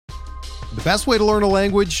The best way to learn a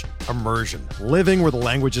language? Immersion. Living where the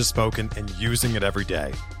language is spoken and using it every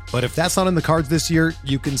day. But if that's not in the cards this year,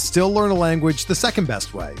 you can still learn a language the second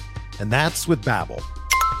best way, and that's with Babbel.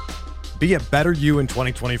 Be a better you in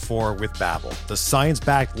 2024 with Babbel, the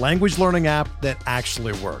science-backed language learning app that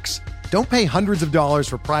actually works. Don't pay hundreds of dollars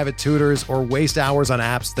for private tutors or waste hours on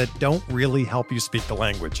apps that don't really help you speak the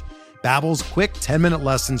language. Babbel's quick 10-minute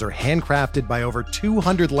lessons are handcrafted by over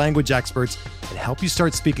 200 language experts and help you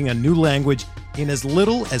start speaking a new language in as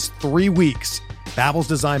little as 3 weeks. Babbel's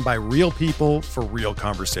designed by real people for real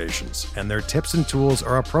conversations, and their tips and tools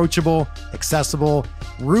are approachable, accessible,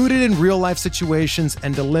 rooted in real-life situations,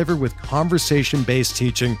 and delivered with conversation-based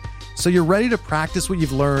teaching, so you're ready to practice what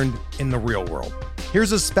you've learned in the real world.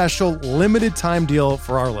 Here's a special limited-time deal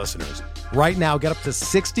for our listeners. Right now, get up to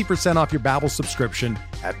 60% off your Babbel subscription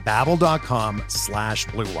at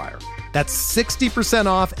babbel.com/Blue Wire. That's 60%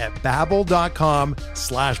 off at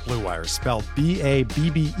babbel.com/Blue Wire, spelled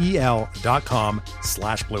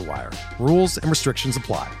BABBEL.com/Blue Wire. Rules and restrictions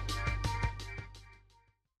apply.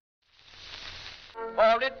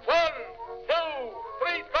 For it's 1, 2,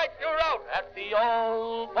 3 strikes, you're out at the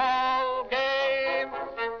old ball game.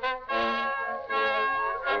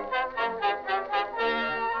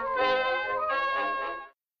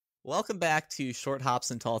 Welcome back to Short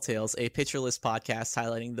Hops and Tall Tales, a pitcherless podcast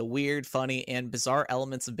highlighting the weird, funny, and bizarre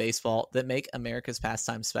elements of baseball that make America's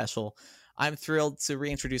pastime special. I'm thrilled to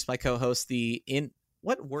reintroduce my co-host,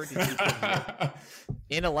 what word did you put here?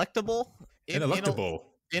 Ineluctable? Ineluctable.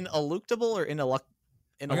 Ineluctable or ineluctable?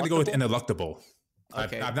 I'm going to go with ineluctable.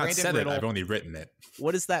 Okay. I've not said Riddle. It. I've only written it.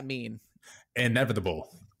 What does that mean? Inevitable.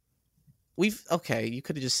 You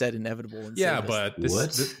could have just said inevitable. Yeah, but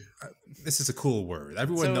this is a cool word.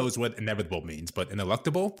 Everyone knows what inevitable means, but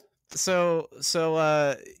ineluctable? So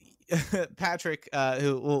Patrick,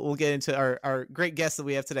 who we'll get into our great guest that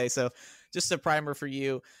we have today. So just a primer for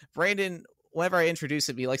you. Brandon, whenever I introduce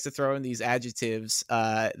him, he likes to throw in these adjectives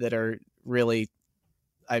that are really,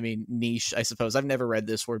 niche, I suppose. I've never read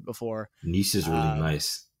this word before. Niche is really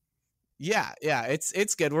nice. Yeah,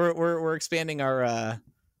 it's good. We're expanding our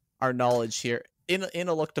knowledge here.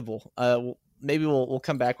 Ineluctable. Maybe we'll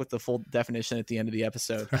come back with the full definition at the end of the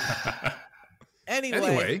episode.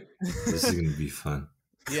 Anyway, this is gonna be fun.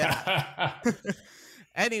 Yeah.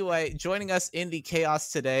 Anyway, joining us in the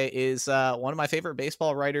chaos today is one of my favorite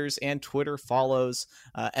baseball writers and Twitter follows,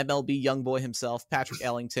 MLB youngboy himself, Patrick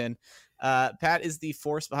Ellington. Pat is the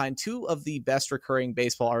force behind 2 of the best recurring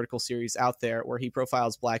baseball article series out there, where he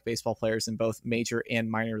profiles Black baseball players in both major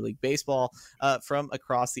and minor league baseball from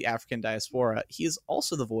across the African diaspora. He is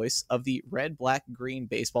also the voice of the Red, Black, Green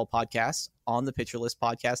Baseball podcast on the Pitcherless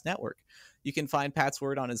Podcast Network. You can find Pat's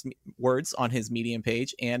words on his Medium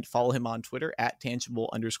page and follow him on Twitter at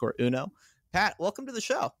 @tangible_uno. Pat, welcome to the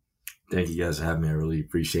show. Thank you guys for having me. I really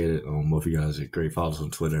appreciate it. Both of you guys are great followers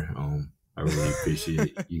on Twitter. I really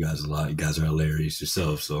appreciate you guys a lot. You guys are hilarious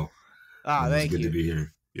yourself. So thank you. Good to be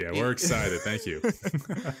here. Yeah, we're excited. Thank you.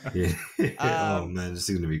 Yeah. Oh man, this is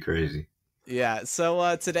going to be crazy. Yeah.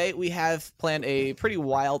 So today we have planned a pretty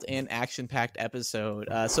wild and action-packed episode.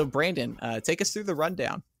 So Brandon, take us through the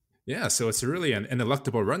rundown. Yeah, so it's really an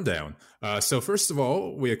ineluctable rundown. So first of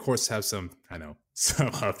all, we of course have some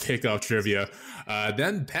pickoff trivia.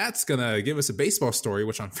 Then Pat's gonna give us a baseball story,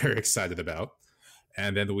 which I'm very excited about.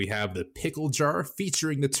 And then we have the pickle jar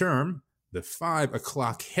featuring the term, the 5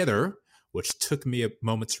 o'clock hitter, which took me a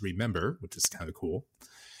moment to remember, which is kind of cool.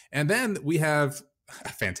 And then we have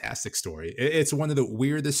a fantastic story. It's one of the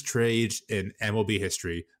weirdest trades in MLB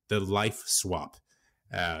history, the life swap.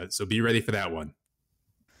 So be ready for that one.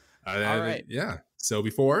 All right. Yeah. So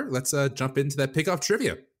let's jump into that pickoff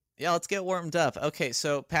trivia. Yeah, let's get warmed up. Okay,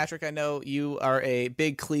 so Patrick, I know you are a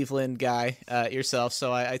big Cleveland guy yourself,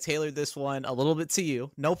 so I tailored this one a little bit to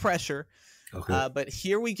you. No pressure. Okay. But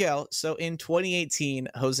here we go. So in 2018,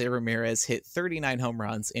 Jose Ramirez hit 39 home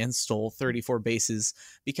runs and stole 34 bases,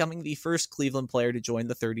 becoming the first Cleveland player to join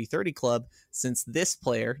the 30-30 club, since this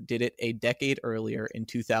player did it a decade earlier in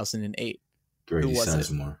 2008. Grady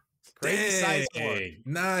Sizemore. Grady Sizemore.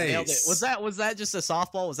 Nice. Nailed it. Was that just a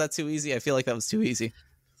softball? Was that too easy? I feel like that was too easy.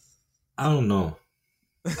 I don't know.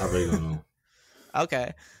 I really don't know.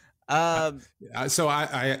 Okay. So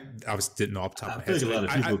I didn't know off the top of my head. I feel like a lot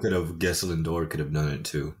of people could have guessed Lindor could have done it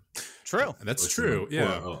too. True. That's true.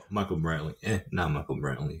 Yeah. Or, Michael Brantley. Not Michael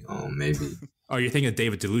Brantley. Maybe. Oh, you're thinking of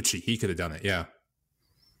David DeLucci. He could have done it. Yeah.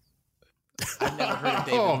 I've never heard of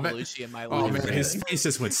David DeLucci in my life. Oh man, his face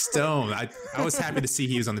just went stone. I was happy to see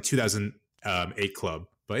he was on the 2008 club.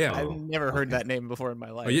 But yeah, I've never heard that name before in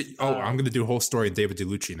my life. I'm going to do a whole story of David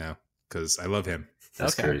DeLucci now because I love him.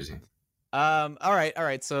 That's crazy. All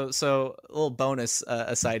right. So a little bonus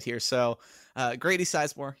aside here. So Grady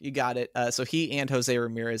Sizemore, you got it. So he and Jose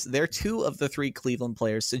Ramirez, they're two of the three Cleveland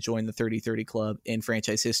players to join the 30-30 club in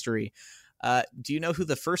franchise history. Do you know who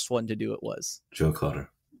the first one to do it was? Joe Carter.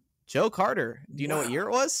 Joe Carter. Do you know what year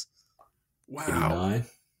it was? Wow. 89?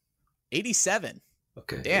 87.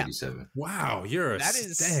 Okay, Damn. 87. Wow, you're a That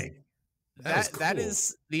is- dang. That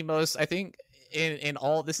is the most, I think, in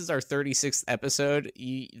all, this is our 36th episode.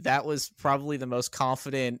 That was probably the most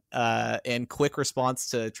confident and quick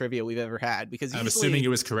response to trivia we've ever had, because I'm assuming it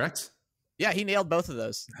was correct. Yeah, he nailed both of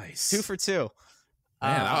those. Nice. 2 for 2.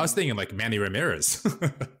 Man, I was thinking like Manny Ramirez.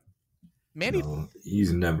 Manny, No,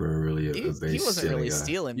 he's never really a he base wasn't stealing really guy.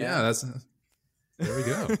 stealing, man. Yeah, there we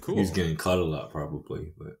go. Cool. He's getting caught a lot,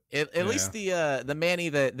 probably. But At least the Manny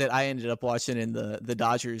that I ended up watching in the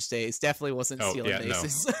Dodgers days definitely wasn't stealing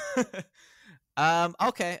bases. No.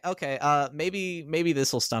 Okay. Maybe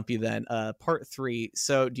this will stump you then. Part 3.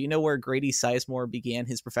 So, do you know where Grady Sizemore began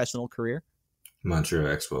his professional career? Montreal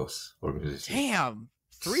Expos organization. Damn,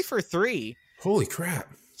 3 for 3. Holy crap.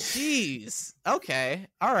 Jeez. Okay.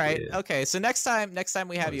 All right. Yeah. Okay. So next time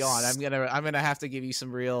we have you on, I'm gonna have to give you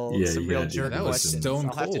some real jerk that was questions. stone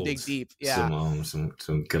I'll have to cold. dig deep. Yeah. Some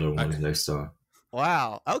killer ones next time.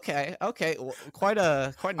 Wow. Okay. Well, quite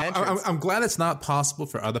an entrance. I'm glad it's not possible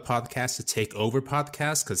for other podcasts to take over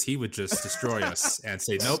podcasts, because he would just destroy us and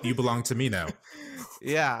say, "Nope, you belong to me now."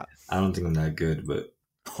 Yeah. I don't think I'm that good, but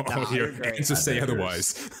Your great. answers say I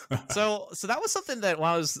digress. otherwise. So that was something that when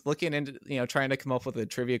I was looking into, trying to come up with a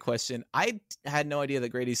trivia question, I had no idea that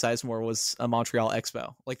Grady Sizemore was a Montreal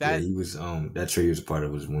Expo. Like that. yeah, he was. That trade he was a part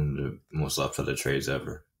of was one of the most upset trades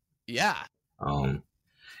ever. Yeah.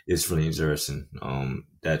 It's really interesting.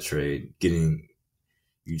 That trade, getting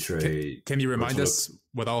you trade. Can you remind Bartolo- us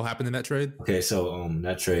what all happened in that trade? Okay, so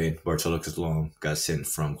that trade, Bartolo Colon got sent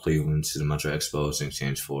from Cleveland to the Montreal Expos in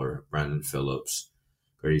exchange for Brandon Phillips,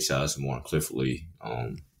 Grady Sizemore, and Cliff Lee,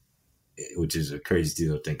 which is a crazy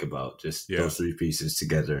deal to think about. Just those three pieces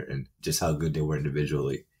together and just how good they were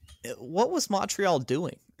individually. What was Montreal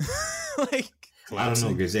doing? Like, I don't know,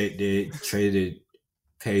 because they traded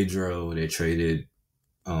Pedro, they traded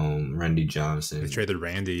Randy Johnson, They traded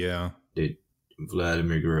Randy, yeah. they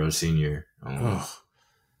Vladimir Guerrero Sr.,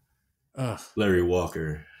 Larry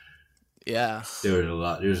Walker. yeah. There's a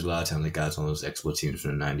lot of talented guys on those Expo teams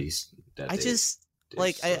from the 90s.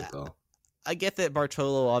 I get that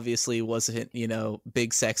Bartolo obviously wasn't,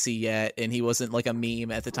 big sexy yet, and he wasn't like a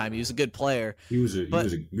meme at the time. He was a good player. He was one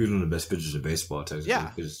of the best pitchers in baseball, technically.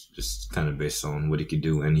 Yeah. Because just kind of based on what he could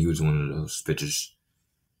do, and he was one of those pitchers.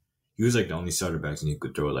 He was like the only starter back, and he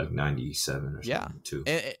could throw like 97 or something too.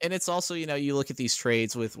 And it's also, you look at these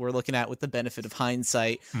trades we're looking at with the benefit of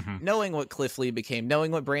hindsight, knowing what Cliff Lee became,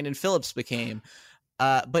 knowing what Brandon Phillips became.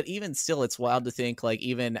 But even still, it's wild to think, like,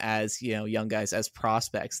 even as, young guys, as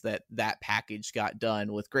prospects, that package got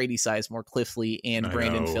done with Grady Sizemore, Cliff Lee, and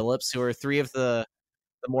Brandon Phillips, who are three of the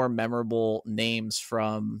more memorable names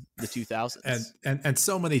from the 2000s. And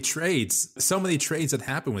so many trades that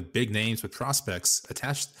happen with big names, with prospects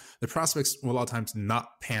attached. The prospects will a lot of times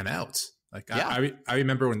not pan out. Like I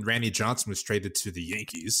remember when Randy Johnson was traded to the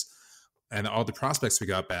Yankees, and all the prospects we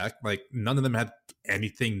got back, like none of them had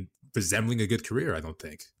anything resembling a good career, I don't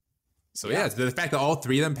think. So the fact that all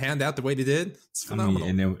three of them panned out the way they did, it's phenomenal.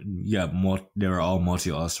 And they were all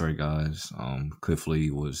multi All-Star guys. Cliff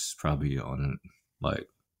Lee was probably on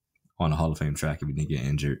a Hall of Fame track if he didn't get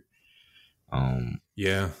injured.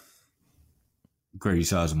 Grady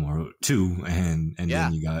Sizemore too, and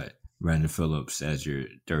then you got Brandon Phillips as your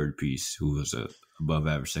third piece, who was a above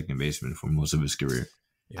average second baseman for most of his career.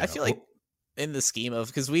 I feel like in the scheme of,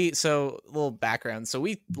 because a little background, so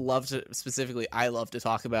we love to, specifically I love to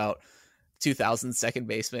talk about 2000 second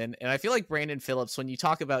baseman, and I feel like Brandon Phillips, when you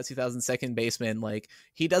talk about 2000 second baseman, like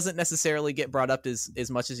he doesn't necessarily get brought up as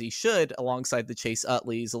much as he should alongside the Chase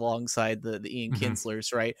Utleys, alongside the Ian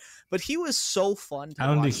Kinslers, right? But he was so fun to I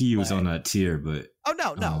don't think he was play. on that tier, but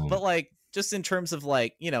no, but like just in terms of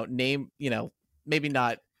like, name, maybe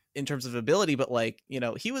not in terms of ability, but like,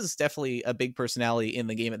 he was definitely a big personality in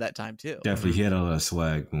the game at that time too. Definitely, he had a lot of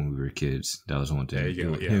swag when we were kids. That was one thing. There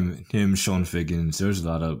you go, Him, Sean Figgins. There was a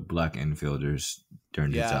lot of black infielders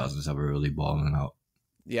during the 2000s that were really balling out.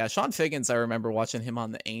 Yeah, Sean Figgins, I remember watching him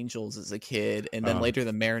on the Angels as a kid, and then later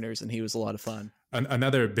the Mariners, and he was a lot of fun.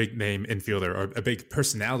 Another big name infielder, or a big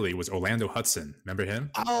personality, was Orlando Hudson. Remember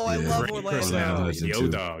him? Oh, I love Great Orlando. personality, the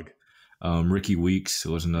O-Dog. Ricky Weeks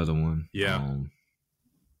was another one. Yeah.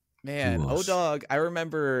 Man, O-Dog, I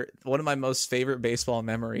remember one of my most favorite baseball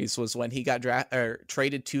memories was when he got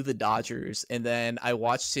traded to the Dodgers, and then I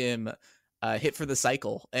watched him hit for the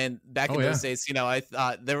cycle. And back in those days, I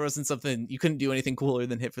thought there wasn't something, you couldn't do anything cooler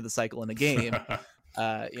than hit for the cycle in a game.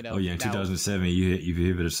 In 2007, you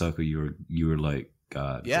hit for the cycle, you were like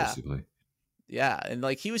God, basically. Yeah, and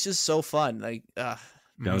like he was just so fun. Like that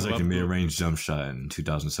was like a mid-range jump shot in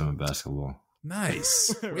 2007 basketball.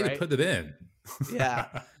 Nice. Way to put it in. Yeah.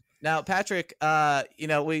 Now, Patrick,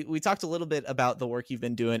 we talked a little bit about the work you've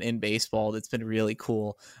been doing in baseball. That's been really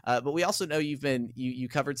cool. But we also know you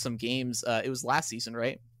covered some games. It was last season,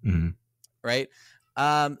 right? Mm-hmm. Right.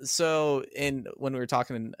 So when we were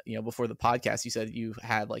talking, before the podcast, you said you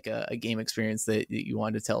had like a game experience that you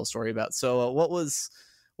wanted to tell a story about. So what's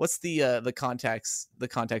the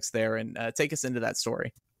context there, and take us into that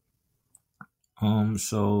story.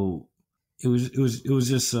 So it was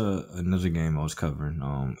just another game I was covering.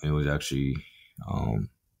 It was actually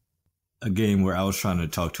a game where I was trying to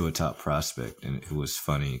talk to a top prospect, and it was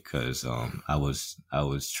funny because I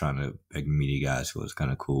was trying to beg media guys who I was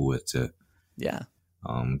kind of cool with to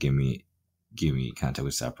give me contact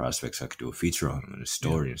with top prospects so I could do a feature on him and a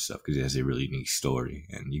story and stuff, because he has a really unique story,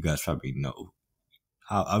 and you guys probably know.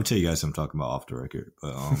 I'll tell you guys what I'm talking about off the record,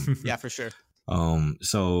 but yeah, for sure.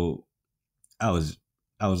 So I was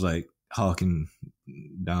like hawking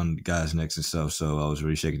down the guy's necks and stuff, so I was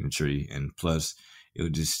really shaking the tree, and plus it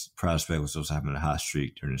was just prospect was also having a hot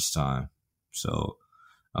streak during this time, so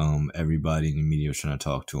everybody in the media was trying to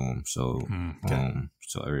talk to him, so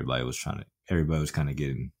so everybody was kind of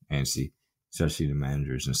getting antsy, especially the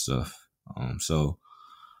managers and stuff.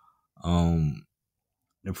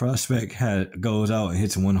 The prospect goes out and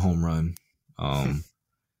hits one home run,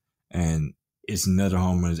 and it's another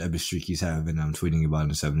home run, epic streak he's having. I'm tweeting about it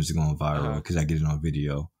and stuff, and it's going viral because I get it on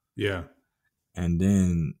video. Yeah. And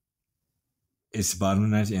then it's the bottom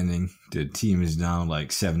of the ninth inning. The team is down like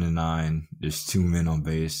 7-9. There's 2 men on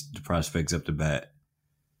base. The prospect's up to bat.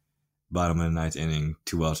 Bottom of the ninth inning,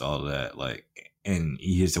 2 outs, all of that. And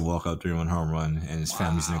he hits a walkout 3-1 home run, and his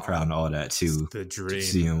family's in the crowd and all that too. It's the dream. To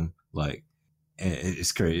see him,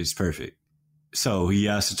 it's great. It's perfect. So he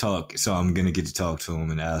asked to talk. So I'm going to get to talk to him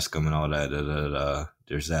and ask him and all that.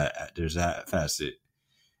 There's that facet.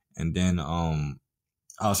 And then, I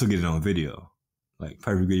also get it on video, like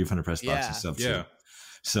perfect video from the press box and stuff too.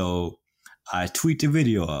 So I tweet the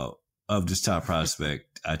video out of this top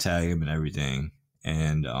prospect. I tag him and everything.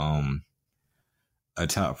 And, a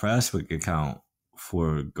top prospect account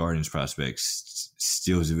for Guardians prospects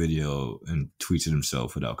steals the video and tweets it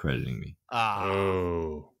himself without crediting me.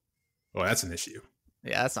 Oh, that's an issue.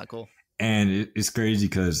 Yeah, that's not cool. And it's crazy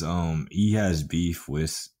because he has beef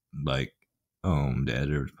with the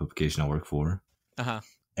editor of the publication I work for.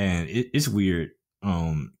 And it's weird.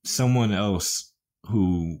 Someone else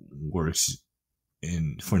who works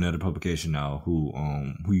for another publication now, who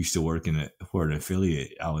used to work for an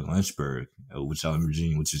affiliate out in Lynchburg, which out in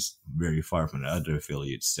Virginia, which is very far from the other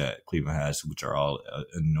affiliates that Cleveland has, which are all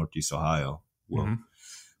in Northeast Ohio. Well,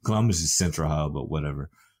 Columbus is Central Ohio, but whatever.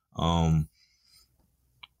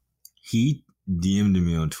 He DM'd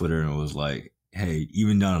me on Twitter and was like, "Hey,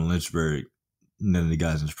 even down in Lynchburg, none of the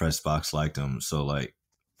guys in the press box liked him. So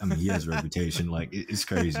he has a reputation. It's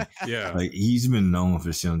crazy. Yeah. He's been known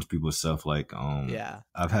for stealing people's stuff.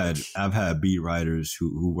 I've had beat writers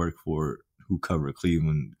who cover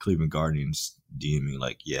Cleveland Guardians DM me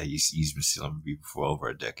he's been stealing people for over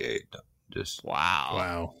a decade. Just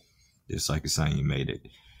wow. It's like a sign you made it.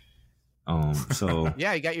 So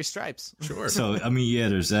yeah, you got your stripes. Sure. So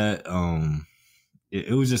there's that.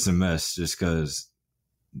 It was just a mess, just because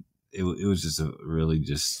it was just a really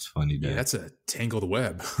just funny day. Yeah, that's a tangled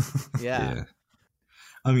web. Yeah.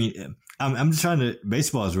 I mean, I'm just trying to.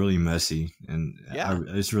 Baseball is really messy, and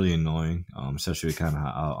it's really annoying. Especially kind of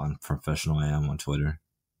how unprofessional I am on Twitter.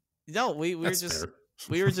 No, we were just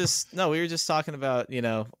talking about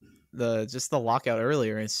the lockout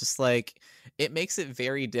earlier. It's just it makes it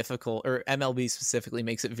very difficult, or MLB specifically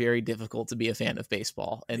makes it very difficult to be a fan of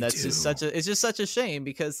baseball, and it's just such a shame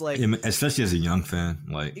because especially as a young fan,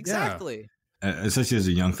 exactly. Especially as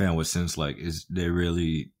a young fan with sense, they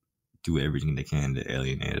really do everything they can to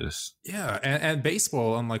alienate us. Yeah, and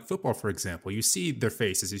baseball, unlike football, for example, you see their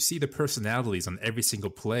faces, you see the personalities on every single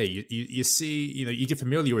play. You see, you get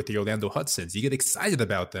familiar with the Orlando Hudsons, you get excited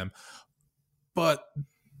about them, but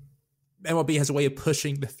MLB has a way of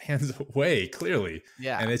pushing the fans away, clearly.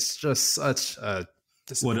 Yeah, and it's just such a.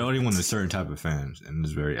 Well, they only want a certain type of fans, and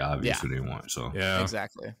it's very obvious what they want. So yeah,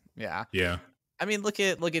 exactly. Yeah. I mean, look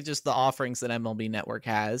at just the offerings that MLB Network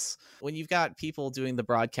has. When you've got people doing the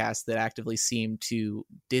broadcast that actively seem to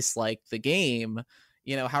dislike the game,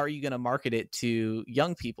 how are you going to market it to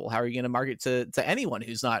young people? How are you going to market to anyone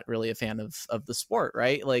who's not really a fan of the sport,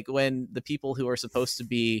 right? Like when the people who are supposed to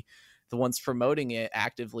be the ones promoting it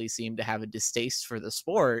actively seem to have a distaste for the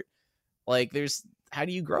sport, like how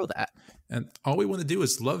do you grow that? And all we want to do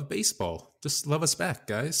is love baseball. Just love us back,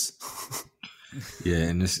 guys. Yeah,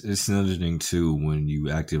 and it's another thing too when you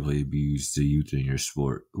actively abuse the youth in your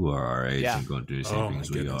sport who are our age and going through the same things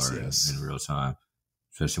we are in real time,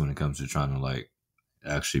 especially when it comes to trying to like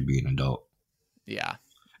actually be an adult. Yeah.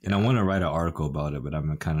 And I want to write an article about it, but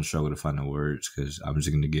I'm kind of struggle to find the words because I'm just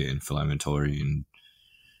going to get inflammatory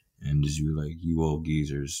and just be like, you old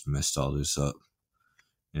geezers messed all this up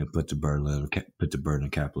and put the burden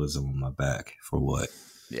of capitalism on my back for what?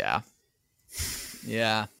 Yeah.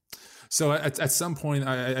 Yeah. So at some point,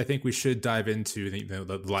 I think we should dive into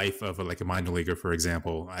the life of a minor leaguer, for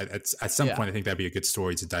example. At some point, I think that'd be a good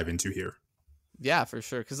story to dive into here. Yeah, for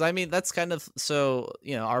sure. Because I mean, that's kind of so.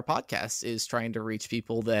 Our podcast is trying to reach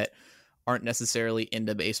people that aren't necessarily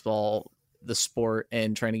into baseball, the sport,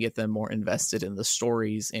 and trying to get them more invested in the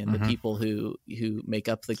stories and the people who make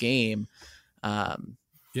up the game.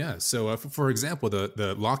 Yeah. So, for example,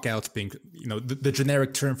 the lockouts being, the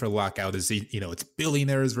generic term for lockout is, it's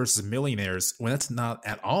billionaires versus millionaires, when that's not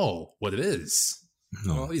at all what it is.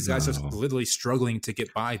 All these guys are literally struggling to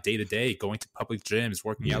get by day to day, going to public gyms,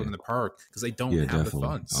 working out in the park because they don't have the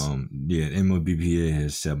funds. MLBPA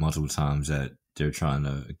has said multiple times that they're trying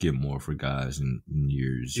to get more for guys in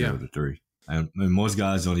years 0 to 3. And most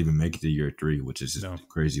guys don't even make it to year 3, which is the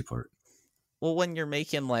crazy part. Well, when you're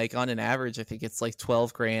making like on an average, I think it's like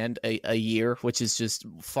 $12,000 a year, which is just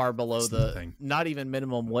far below not even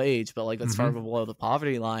minimum wage, but like that's far below the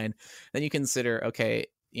poverty line. Then you consider, okay,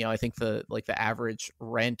 I think the average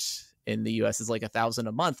rent in the US is like $1,000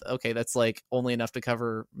 a month. Okay. That's like only enough to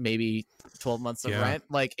cover maybe 12 months of rent.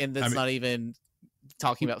 Like, and that's not even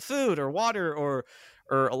talking about food or water or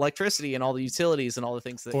electricity and all the utilities and all the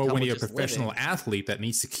things that or come when with you're a just professional living. athlete that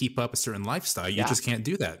needs to keep up a certain lifestyle, you just can't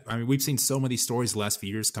do that. I mean, we've seen so many stories the last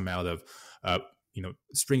few years come out of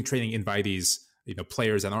spring training invitees,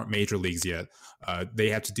 players that aren't major leagues yet. They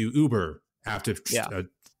have to do Uber after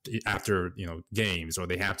games, or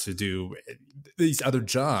they have to do these other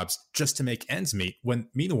jobs just to make ends meet, when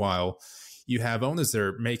meanwhile you have owners that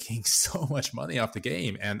are making so much money off the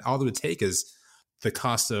game, and all it would take is the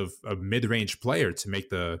cost of a mid-range player to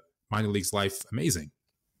make the minor league's life amazing.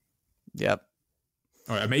 Yep.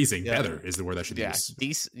 Or amazing, better is the word I should use.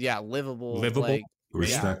 Livable. Like,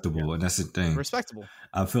 respectable. Yeah. And that's the thing. Respectable.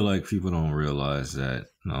 I feel like people don't realize that,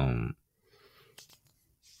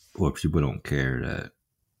 or people don't care that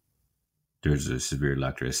there's a severe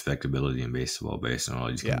lack of respectability in baseball based on all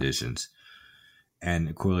these conditions. And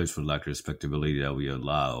it correlates with lack of respectability that we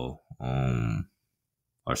allow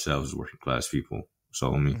ourselves as working class people.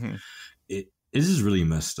 So, I mean, it is really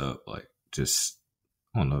messed up, like just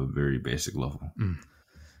on a very basic level.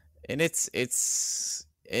 And it's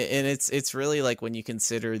really like when you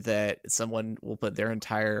consider that someone will put their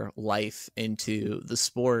entire life into the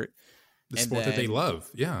sport. That they love.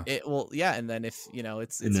 Yeah. And then if,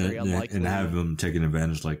 it's very unlikely. And have them taking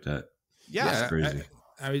advantage like that. Yeah. It's crazy.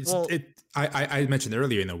 I mentioned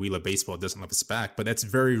earlier, we love baseball, it doesn't love us back, but that's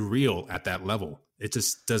very real at that level. It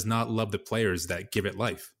just does not love the players that give it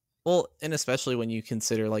life. Well, and especially when you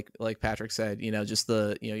consider, like Patrick said, just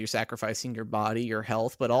you're sacrificing your body, your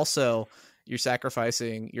health, but also you're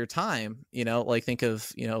sacrificing your time, like think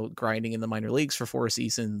of, grinding in the minor leagues for 4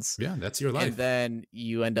 seasons. Yeah, that's your life. And then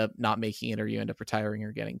you end up not making it, or you end up retiring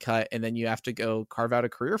or getting cut. And then you have to go carve out a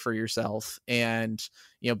career for yourself. And,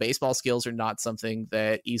 baseball skills are not something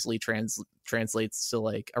that easily translates to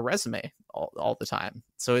like a resume all the time.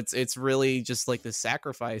 So it's really just like the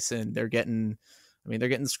sacrifice, and they're getting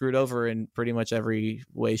screwed over in pretty much every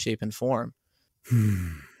way, shape, and form.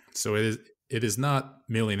 So it is not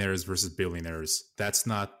millionaires versus billionaires. That's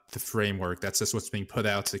not the framework. That's just what's being put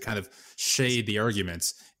out to kind of shade the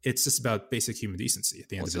arguments. It's just about basic human decency at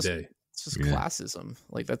the end of the day. It's just classism.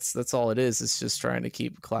 Like that's all it is. It's just trying to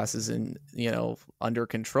keep classes under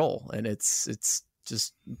control, and it's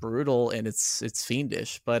just brutal, and it's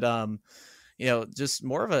fiendish. But just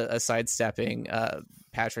more of a sidestepping,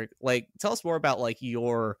 Patrick, like tell us more about like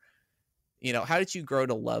your, how did you grow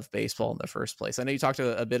to love baseball in the first place? I know you talked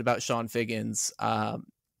a bit about Sean Figgins.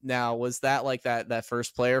 Now, was that like that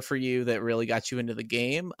first player for you that really got you into the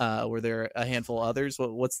game? Were there a handful of others?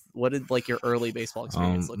 What did like your early baseball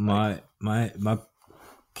experience look like? My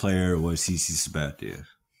player was CC Sabathia.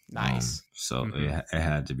 Nice. So it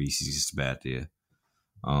had to be CC Sabathia.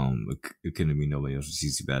 It couldn't be nobody else's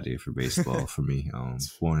easy bad day for baseball for me. I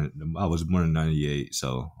was born in '98,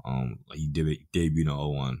 so he debuted in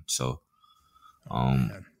 '01. So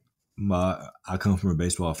I come from a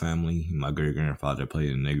baseball family. My great grandfather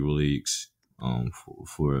played in the Negro Leagues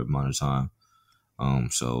for a amount of time.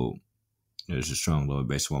 So there's a strong love of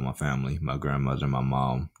baseball in my family. My grandmother and my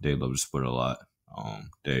mom, they love the sport a lot.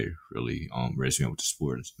 They really raised me up with the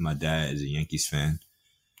sport. My dad is a Yankees fan.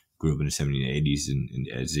 Grew up in the '70s and '80s and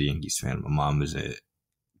as a Yankees fan. My mom is a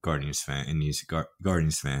Guardians fan, and he's a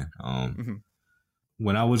Guardians fan.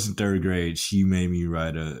 When I was in third grade, she made me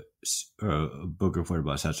write a book report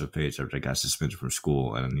about Satchel Paige after I got suspended from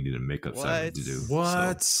school, and I needed a makeup assignment to do.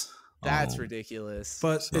 What? So, That's ridiculous.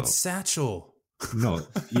 But it's Satchel.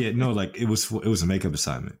 Like it was a makeup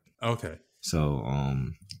assignment. Okay.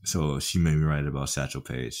 So she made me write about Satchel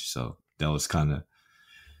Paige. So that was kind of,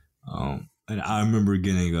 and I remember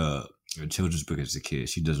getting a children's book as a kid.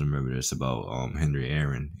 She doesn't remember this about Henry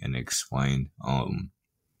Aaron, and explained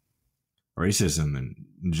racism and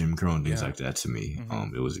Jim Crow and things like that to me.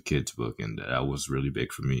 It was a kid's book, and that was really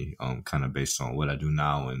big for me. Kind of based on what I do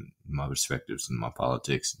now and my perspectives and my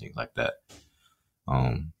politics and things like that.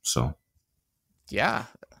 So. Yeah.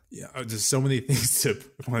 There's so many things to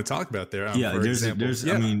want to talk about there. There's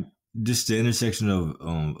I mean, just the intersection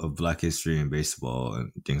of Black history and baseball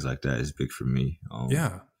and things like that is big for me.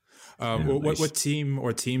 What team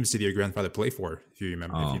or teams did your grandfather play for? If you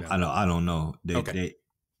remember, I don't know.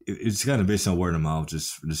 It's kind of based on word of mouth,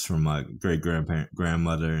 just from my great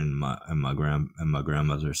grandmother and my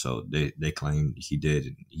grandmother. So they claimed he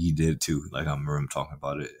did. He did too. Like I remember him talking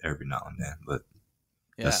about it every now and then, but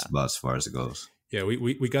that's about as far as it goes. Yeah,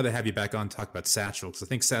 we got to have you back on to talk about Satchel, because I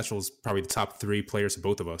think Satchel is probably the top 3 players of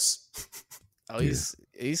both of us.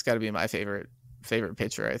 He's got to be my favorite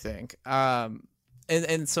pitcher, I think.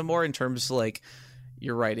 And some more in terms of like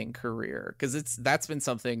your writing career, because that's been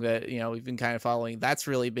something that we've been kind of following. That's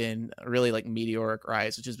really been like meteoric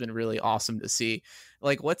rise, which has been really awesome to see.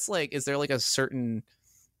 Like, is there like a certain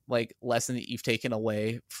like lesson that you've taken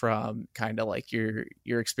away from kind of like your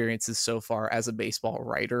experiences so far as a baseball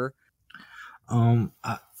writer?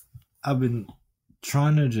 I've been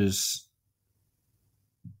trying to just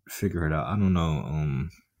figure it out. I don't know.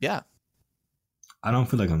 I don't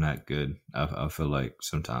feel like I'm that good. I feel like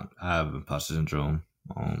sometimes I have imposter syndrome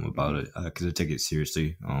about it, because I take it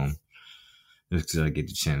seriously. Just because I get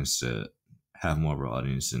the chance to have more of an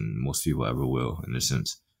audience than most people ever will, in a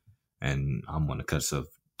sense. And I'm on the cusp of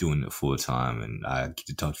doing it full time, and I get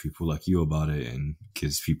to talk to people like you about it, and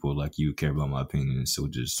because people like you care about my opinion, so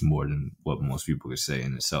just more than what most people could say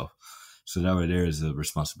in itself. So that right there is a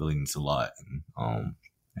responsibility, and it's a lot,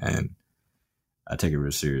 and I take it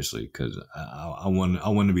real seriously, because I want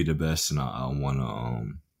to be the best, and I want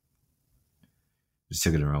to just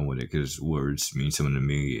take it around with it, because words mean something to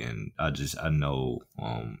me, and I know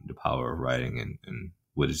the power of writing and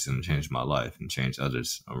what it's going to change my life and change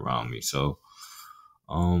others around me. So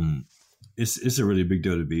it's a really big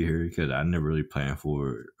deal to be here, because I never really planned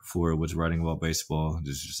for what's writing about baseball.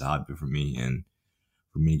 This is just a hobby for me, and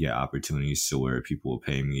for me to get opportunities to where people will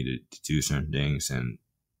pay me to do certain things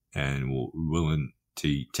and willing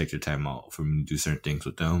to take their time out for me to do certain things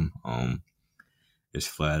with them. It's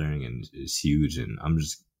flattering and it's huge, and I'm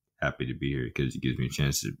just happy to be here, because it gives me a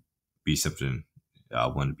chance to be something that I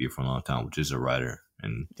wanted to be for a long time, which is a writer.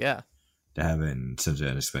 And to have it in such an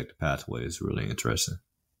unexpected pathway is really interesting.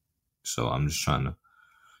 So I'm just trying to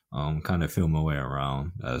kind of feel my way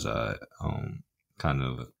around as I kind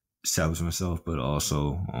of establish myself, but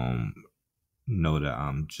also know that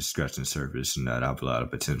I'm just scratching the surface and that I have a lot of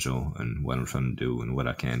potential and what I'm trying to do and what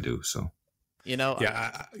I can do. So,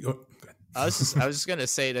 I was just gonna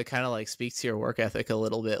say, to kind of like speak to your work ethic a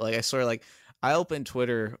little bit. Like, I sort of like, I open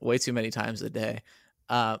Twitter way too many times a day.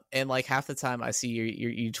 And like half the time I see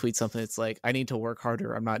you tweet something, it's like, I need to work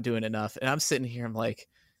harder, I'm not doing enough. And I'm sitting here, I'm like,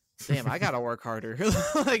 damn, I gotta work harder.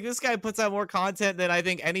 Like, this guy puts out more content than I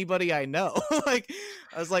think anybody I know. Like,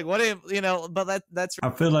 I was like, but that's I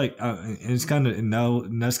feel like it's kind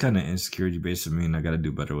of that's kind of insecurity based on me, and I got to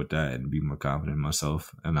do better with that and be more confident in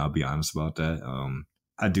myself. And I'll be honest about that.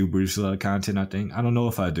 I do produce a lot of content, I think. I don't know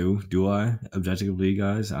if I do. Do I? Objectively,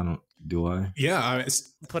 guys? Do I? Yeah.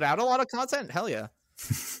 Put out a lot of content? Hell yeah.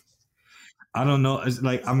 I don't know. It's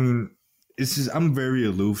like, I mean, it's just, I'm very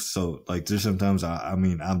aloof. So like, there's sometimes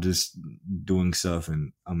I'm just doing stuff,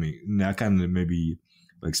 and I mean, that kind of maybe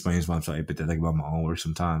explains why I'm so empathetic about my own work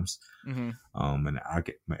sometimes. And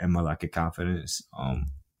my lack of confidence.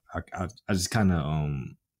 I just kind of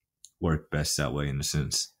work best that way, in a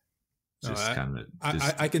sense. just kind of.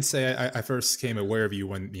 I can say I first came aware of you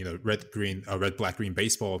when red black green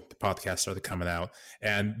baseball podcast started coming out,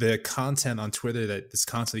 and the content on Twitter that is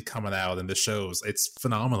constantly coming out and the shows, it's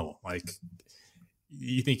phenomenal. Like,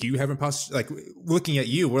 you think you haven't like looking at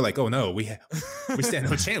you, we're like, oh no, we stand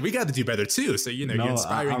no chance. We got to do better too. So you're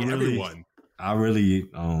inspiring everyone. I really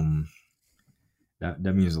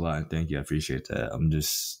that means a lot. Thank you. I appreciate that. I'm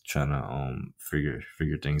just trying to figure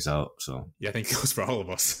things out. So yeah, I think it goes for all of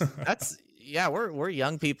us. We're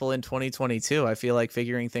young people in 2022. I feel like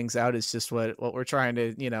figuring things out is just what we're trying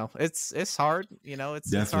to, it's hard,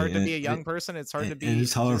 it's hard to be a young person. It's hard to be. And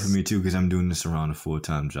it's hard for me too, because I'm doing this around a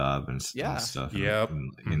full-time job and stuff. Yep.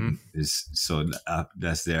 And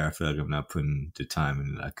that's there. I feel like I'm not putting the time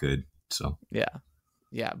in that I could. So yeah.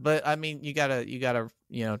 But I mean, you gotta,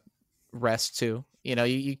 rest too. You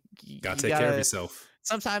gotta take care of yourself.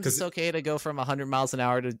 Sometimes it's okay to go from 100 miles an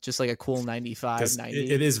hour to just like a cool 95,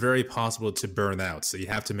 90. It is very possible to burn out, so you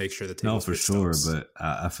have to make sure that. No, for sure, but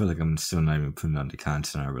I feel like I'm still not even putting out the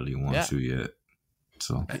content I really want to yet.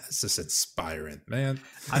 So it's just inspiring, man.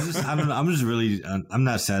 I'm just really, I'm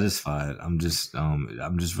not satisfied. I'm just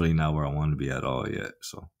really not where I want to be at all yet.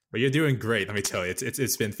 So, but you're doing great. Let me tell you,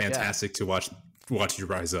 it's been fantastic to watch you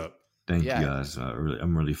rise up. Thank you guys.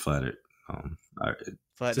 I'm really flattered.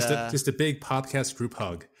 But just a big podcast group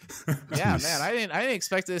hug. Yeah, man, I didn't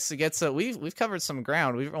expect this to get so. We've covered some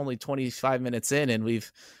ground. We're only 25 minutes in, and we've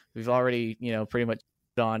already pretty much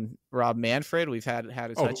on Rob Manfred. We've had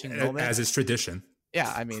a touching moment, as is tradition. Yeah,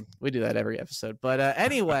 I mean, we do that every episode. But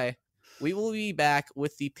anyway, we will be back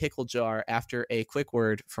with the pickle jar after a quick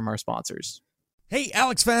word from our sponsors. Hey,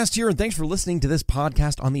 Alex Fast here, and thanks for listening to this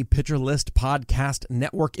podcast on the Pitcher List Podcast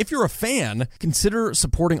Network. If you're a fan, consider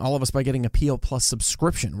supporting all of us by getting a PL Plus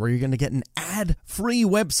subscription, where you're going to get an ad-free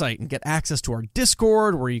website and get access to our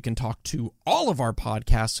Discord, where you can talk to all of our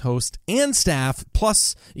podcast hosts and staff.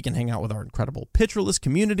 Plus, you can hang out with our incredible Pitcher List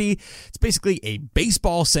community. It's basically a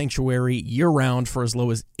baseball sanctuary year-round for as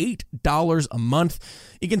low as $8 a month.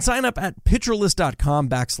 You can sign up at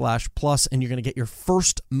pitcherlist.com/plus, and you're going to get your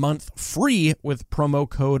first month free with promo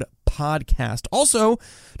code podcast. Also,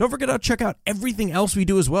 don't forget to check out everything else we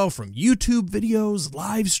do as well, from YouTube videos,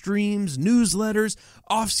 live streams, newsletters,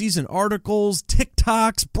 off-season articles,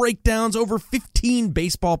 TikToks, breakdowns, over 15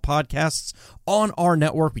 baseball podcasts on our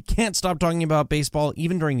network. We can't stop talking about baseball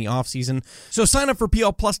even during the off-season. So sign up for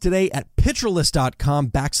PL Plus today at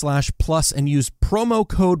pitcherlist.com/plus and use promo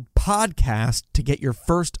code podcast to get your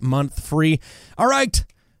first month free. All right.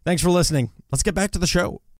 Thanks for listening. Let's get back to the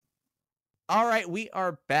show. All right, we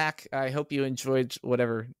are back. I hope you enjoyed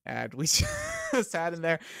whatever ad we just had in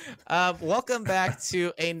there. Welcome back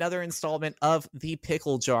to another installment of the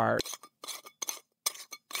Pickle Jar.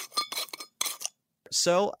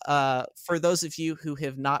 So, for those of you who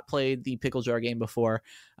have not played the Pickle Jar game before,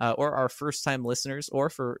 or are first-time listeners, or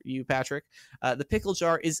for you, Patrick, the Pickle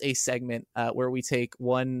Jar is a segment where we take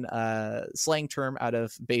one slang term out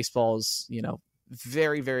of baseball's,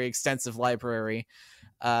 very, very extensive library,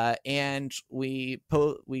 and we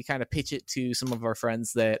kind of pitch it to some of our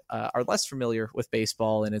friends that are less familiar with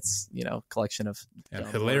baseball and its collection of and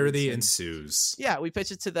hilarity ensues. Yeah, we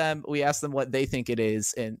pitch it to them. We ask them what they think it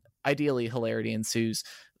is, and ideally hilarity ensues.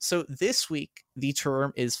 So this week the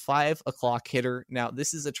term is 5 o'clock hitter. Now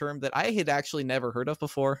this is a term that I had actually never heard of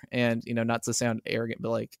before, and not to sound arrogant, but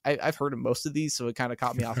like I've heard of most of these, so it kind of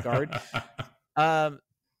caught me off guard.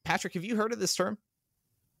 Patrick, have you heard of this term?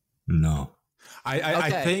 No. I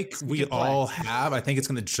think we all have. I think it's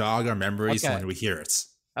going to jog our memories when we hear it.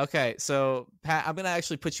 Okay, so Pat, I'm going to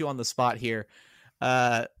actually put you on the spot here.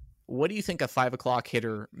 What do you think a 5 o'clock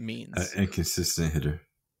hitter means? An inconsistent hitter.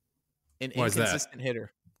 An inconsistent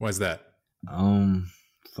hitter. Why is that?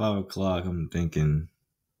 5 o'clock. I'm thinking.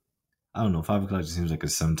 I don't know. 5 o'clock just seems like a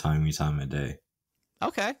sometimey time of day.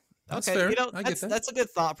 Okay. That's okay. fair. That's a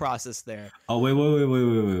good thought process there. Oh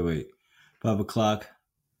wait. 5 o'clock.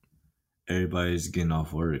 Everybody's getting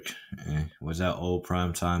off work. Was that old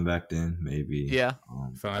prime time back then? Maybe. Yeah.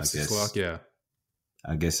 5, 6 o'clock. Yeah.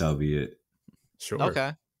 I guess that'll be it. Sure.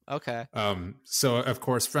 Okay. So of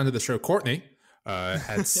course, friend of the show, Courtney,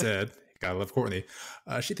 had said, gotta love Courtney.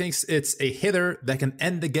 She thinks it's a hitter that can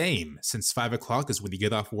end the game, since 5 o'clock is when you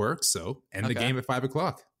get off work. So end the game at 5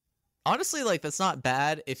 o'clock. Honestly, like, that's not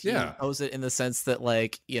bad if you pose it in the sense that,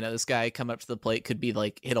 like, this guy coming up to the plate could be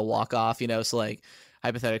like hit a walk off, so like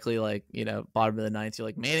hypothetically, like, bottom of the ninth, you're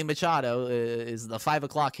like, Manny Machado is the 5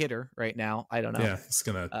 o'clock hitter right now. I don't know. Yeah, it's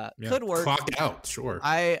gonna could work. Clock out, sure.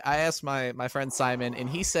 I asked my friend Simon, and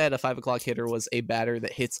he said a 5 o'clock hitter was a batter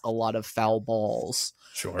that hits a lot of foul balls.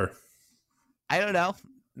 Sure. I don't know.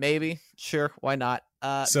 Maybe, sure, why not?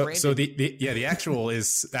 So Brandon, the actual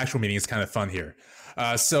meeting is kind of fun here.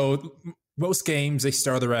 So most games they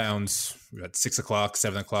start around at 6 o'clock,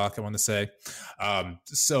 7 o'clock. I want to say.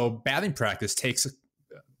 So batting practice takes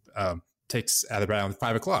at around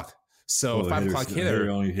 5 o'clock. So 5 o'clock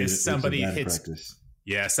hitter is somebody hits. Practice.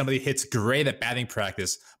 Yeah, somebody hits great at batting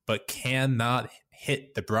practice, but cannot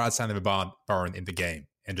hit the broadside of a barn in the game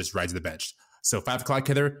and just rides the bench. So 5 o'clock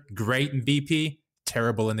hitter, great in BP,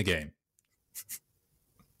 terrible in the game.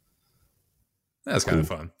 That's kind of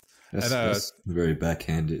fun. That's very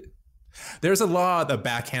backhanded. There's a lot of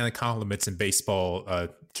backhanded compliments in baseball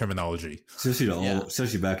terminology.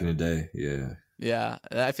 Especially back in the day. Yeah. Yeah,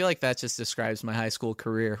 I feel like that just describes my high school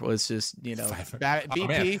career. Was just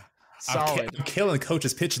BP solid. I'm killing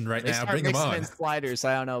coaches pitching right now. Bring them on. Sliders.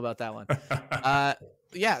 I don't know about that one.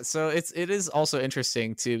 Yeah, so it is also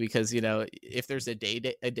interesting too because if there's a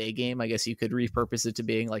day game, I guess you could repurpose it to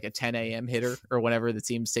being like a 10 a.m. hitter or whenever the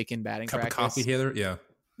team's taking batting cup practice. Of coffee hitter, yeah.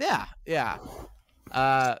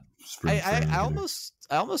 I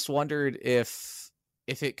almost wondered if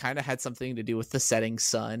it kind of had something to do with the setting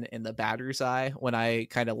sun in the batter's eye when I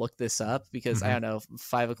kind of looked this up because I don't know,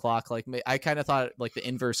 5 o'clock, like I kind of thought like the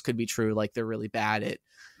inverse could be true. Like they're really bad at,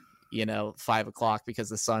 5 o'clock because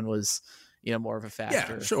the sun was, more of a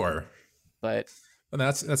factor. Yeah, sure. But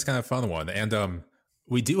that's kind of a fun one. And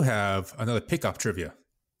we do have another pickup trivia.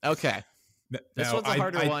 Okay. This one's a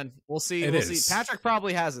harder one. We'll see. See. Patrick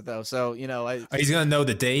probably has it though, so he's gonna know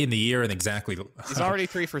the day and the year and exactly. He's already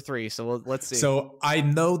 3 for 3, so let's see. So I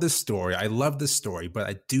know this story. I love this story, but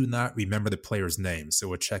I do not remember the player's name. So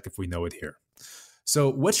we'll check if we know it here. So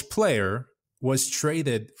which player was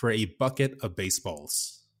traded for a bucket of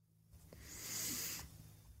baseballs?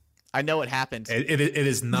 I know it happened. It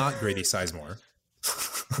is not Grady Sizemore.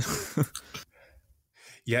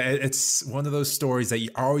 Yeah, it's one of those stories that you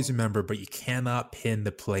always remember, but you cannot pin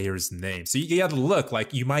the player's name. So you got to look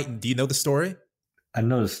like you might. Do you know the story? I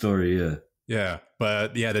know the story, yeah. Yeah,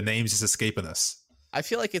 but yeah, the name's just escaping us. I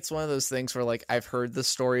feel like it's one of those things where like I've heard the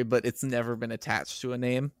story, but it's never been attached to a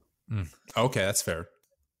name. Okay, that's fair.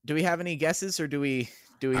 Do we have any guesses, or do we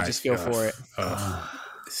just go for it?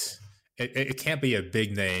 It can't be a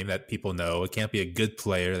big name that people know. It can't be a good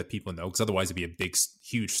player that people know, because otherwise it'd be a big,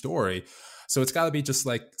 huge story. So it's got to be just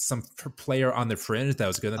like some player on the fringe that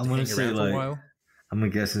was going to hang around for a while. I'm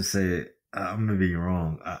going to guess and say I'm going to be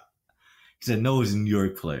wrong. Because I know it's a New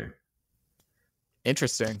York player.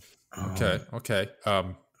 Interesting. Okay.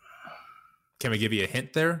 Can we give you a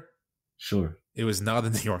hint there? Sure. It was not a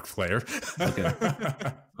New York player. Okay.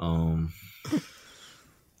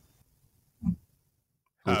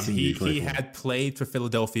 He had played for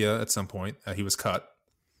Philadelphia at some point. He was cut.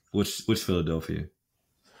 Which Philadelphia?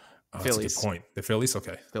 Phillies. That's a good point. The Phillies?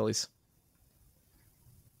 Okay. Phillies.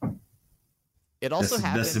 It also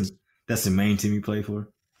happened. That's the main team he played for?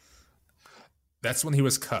 That's when he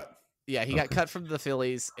was cut. Yeah, he got cut from the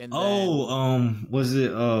Phillies. And was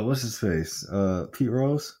it, what's his face? Pete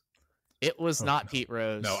Rose? It was not Pete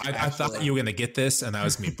Rose. No, I thought you were going to get this, and I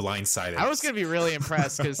was going to be blindsided. I was going to be really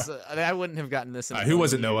impressed because I wouldn't have gotten this. Who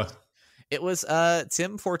was it, Noah? It was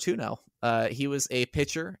Tim Fortuno. He was a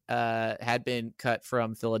pitcher, had been cut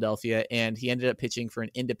from Philadelphia, and he ended up pitching for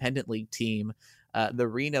an independent league team, the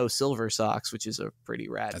Reno Silver Sox, which is a pretty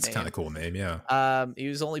rad name. That's kind of cool name, yeah. He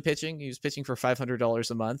was pitching for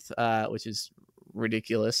 $500 a month, which is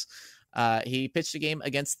ridiculous. He pitched a game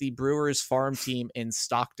against the Brewers farm team in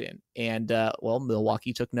Stockton, and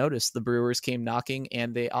Milwaukee took notice. The Brewers came knocking,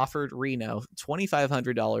 and they offered Reno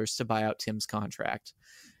 $2,500 to buy out Tim's contract.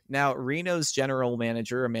 Now, Reno's general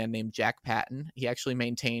manager, a man named Jack Patton, he actually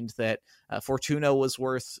maintained that Fortuno was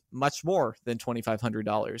worth much more than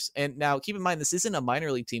 $2,500. And now, keep in mind, this isn't a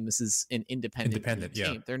minor league team. This is an independent team.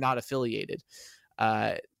 Yeah. They're not affiliated.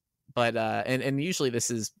 But usually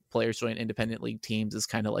this is players join independent league teams as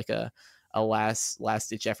kind of like a last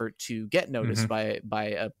ditch effort to get noticed by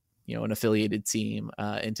a an affiliated team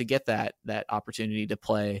and to get that opportunity to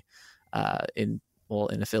play in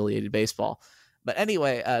affiliated baseball. But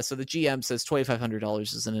anyway, so the GM says $2,500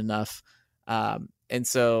 isn't enough. And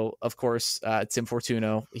so, of course, Tim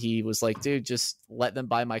Fortuno, he was like, dude, just let them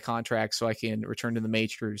buy my contract so I can return to the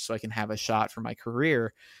majors, so I can have a shot for my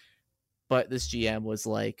career. But this GM was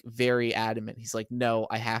like very adamant. He's like, no,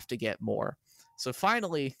 I have to get more. So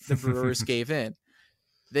finally, the Brewers gave in.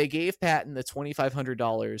 They gave Patton the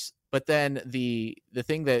 $2,500. But then the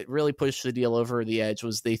thing that really pushed the deal over the edge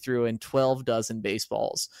was they threw in 12 dozen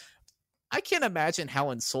baseballs. I can't imagine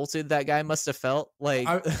how insulted that guy must have felt. Like,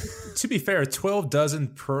 to be fair, 12 dozen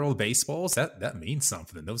pearl baseballs, that means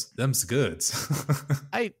something. Them's goods.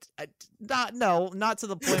 not to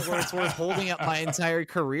the point where it's worth holding up my entire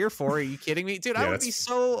career for. Are you kidding me, dude? I'm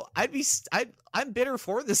bitter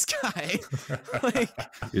for this guy. Like,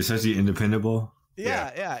 you're such an independent ball.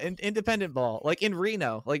 Yeah. Independent ball, like in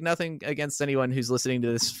Reno. Like, nothing against anyone who's listening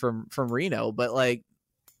to this from Reno, but like,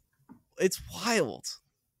 it's wild.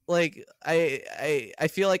 Like, I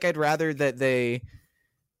feel like I'd rather that they,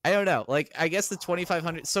 I don't know, like, I guess the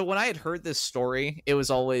 $2,500. So when I had heard this story, it was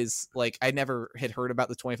always like, I never had heard about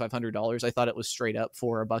the $2,500. I thought it was straight up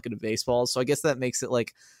for a bucket of baseballs. So I guess that makes it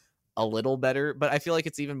like a little better, but I feel like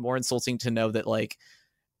it's even more insulting to know that like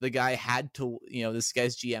the guy had to, this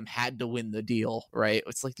guy's GM had to win the deal, right?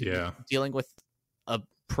 It's like, dealing with a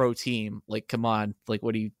pro team. Like, come on, like,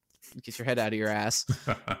 what do you, get your head out of your ass.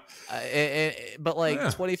 But like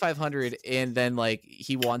 2,500, and then like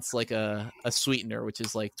he wants like a sweetener, which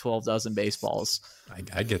is like 12 dozen baseballs.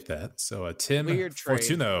 I get that. So Tim Weird trade.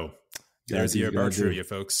 Fortuno, there's your bar trivia,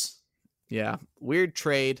 folks. Yeah, weird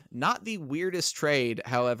trade. Not the weirdest trade,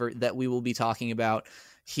 however, that we will be talking about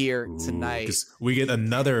here tonight. 'Cause we get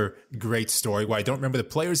another great story. Well, I don't remember the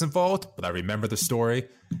players involved, but I remember the story,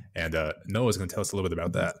 and Noah's going to tell us a little bit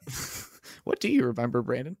about that. What do you remember,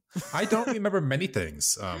 Brandon? I don't remember many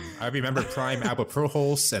things. I remember Prime Albert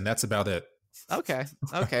Pujols, and that's about it. Okay.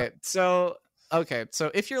 So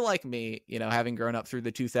if you're like me, having grown up through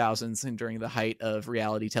the 2000s and during the height of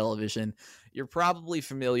reality television, you're probably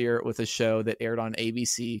familiar with a show that aired on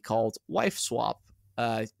ABC called Wife Swap.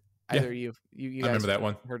 Either you guys I remember that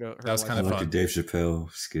one. Heard that was kind of like fun. a Dave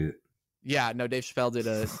Chappelle skit. Yeah, no, Dave Chappelle did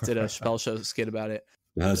a Chappelle Show skit about it.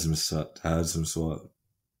 Had some swap.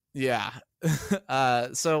 Yeah.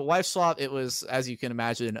 So Wife Swap, it was, as you can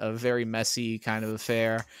imagine, a very messy kind of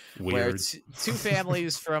affair. Weird. Where two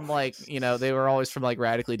families from like, they were always from like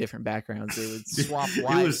radically different backgrounds. They would swap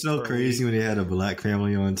wives. It was so crazy when they had a black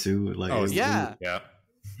family on too. Like, yeah.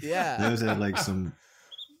 That was at like some.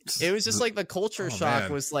 It was just like the culture shock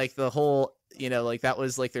was like the whole, like that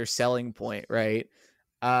was like their selling point, right?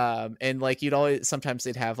 And like sometimes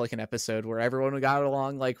they'd have like an episode where everyone got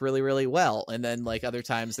along like really, really well, and then like other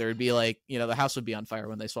times there would be like, the house would be on fire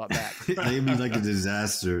when they swapped back. They'd be like a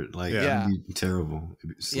disaster, like it'd be terrible.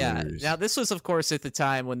 Hilarious. Now this was of course at the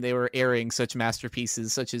time when they were airing such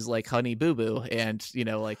masterpieces such as like Honey Boo Boo and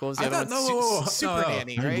like what was the other one? Super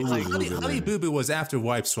Nanny, right? Like Honey Boo Boo was after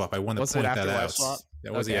Wife Swap. I want to point that out.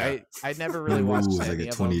 That was I never really watched it. Was like a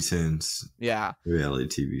 2010s reality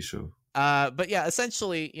TV show. But yeah,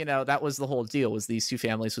 essentially, that was the whole deal, was these two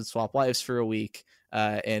families would swap wives for a week,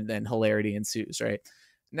 and then hilarity ensues, right?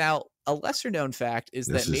 Now, a lesser known fact is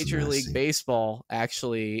that Major League Baseball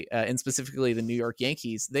actually, and specifically the New York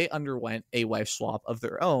Yankees, they underwent a wife swap of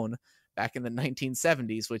their own back in the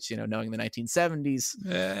 1970s, which, knowing the 1970s,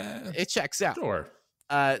 it checks out. Sure.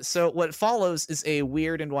 So what follows is a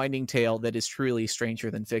weird and winding tale that is truly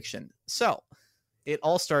stranger than fiction. So it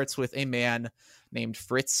all starts with a man named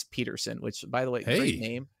Fritz Peterson, which, by the way, great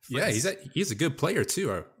name. Fritz. Yeah, he's a good player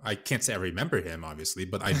too. I can't say I remember him, obviously,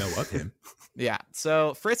 but I know of him. Yeah,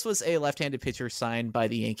 so Fritz was a left-handed pitcher signed by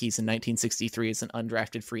the Yankees in 1963 as an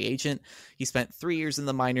undrafted free agent. He spent 3 years in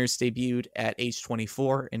the minors, debuted at age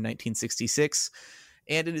 24 in 1966.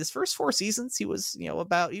 And in his first 4 seasons, he was, he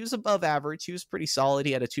was above average. He was pretty solid.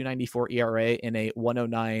 He had a 2.94 ERA and a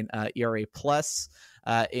 1.09 ERA plus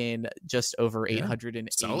in just over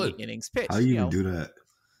 880 innings pitched. How do you even do that?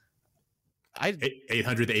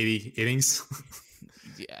 880 innings.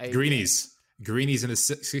 Greenies in the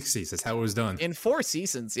 60s. That's how it was done in 4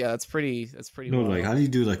 seasons. Yeah, that's pretty. No, like how do you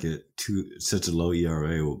do like such a low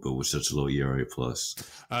ERA, but with such a low ERA plus?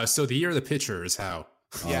 So the year of the pitcher is how.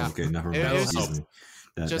 Yeah. Okay. Never mind.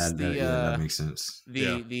 That makes sense.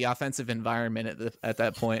 The offensive environment at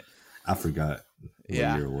that point. I forgot what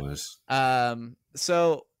year it was.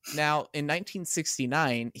 So now in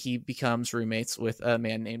 1969, he becomes roommates with a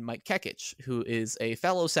man named Mike Kekich, who is a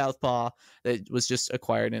fellow southpaw that was just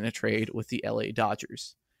acquired in a trade with the LA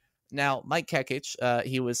Dodgers. Now, Mike Kekich,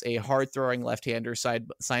 he was a hard-throwing left-hander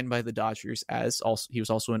signed by the Dodgers he was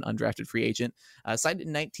also an undrafted free agent, signed in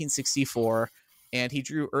 1964. And he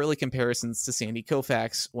drew early comparisons to Sandy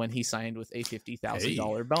Koufax when he signed with a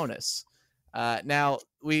 $50,000 bonus. Now,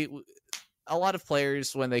 a lot of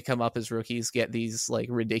players, when they come up as rookies, get these like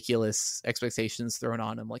ridiculous expectations thrown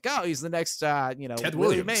on them, like, oh, he's the next, Ted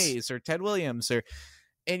Willie Mays or Ted Williams,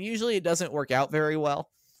 and usually it doesn't work out very well.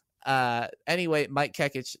 Anyway, Mike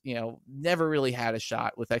Kekich, never really had a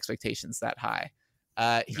shot with expectations that high.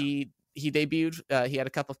 He he debuted. He had a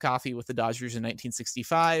cup of coffee with the Dodgers in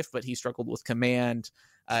 1965, but he struggled with command,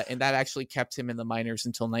 and that actually kept him in the minors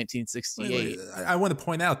until 1968. I want to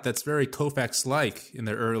point out that's very Koufax-like in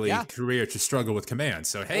their early career to struggle with command.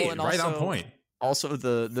 So hey, and right also, on point. Also,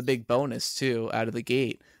 the big bonus too out of the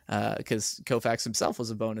gate, because Koufax himself was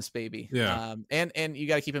a bonus baby. Yeah. And you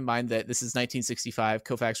got to keep in mind that this is 1965.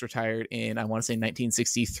 Koufax retired in, I want to say,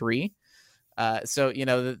 1963. So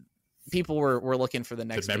the people were looking for the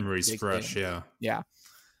next. The memories big fresh. thing. Yeah.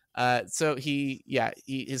 So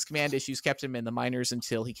his command issues kept him in the minors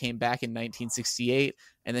until he came back in 1968,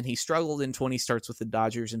 and then he struggled in 20 starts with the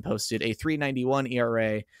Dodgers and posted a 3.91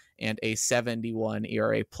 ERA and a 7.1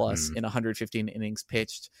 ERA plus in 115 innings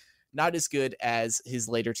pitched. Not as good as his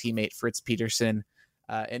later teammate Fritz Peterson.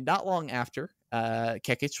 And not long after,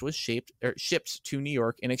 Kekich was shipped to New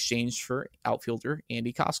York in exchange for outfielder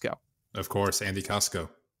Andy Cosco. Of course, Andy Cosco.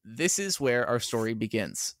 This is where our story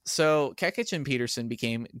begins. So Kekich and Peterson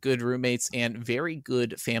became good roommates and very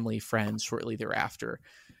good family friends shortly thereafter.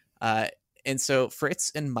 And so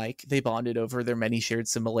Fritz and Mike, they bonded over their many shared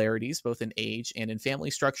similarities, both in age and in family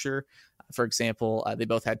structure. For example, they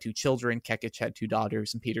both had 2 children. Kekich had 2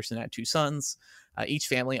 daughters and Peterson had 2 sons. Each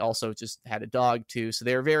family also just had a dog too. So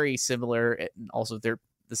they're very similar. And also they're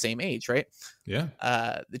the same age, right? Yeah.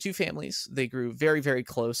 The 2 families, they grew very, very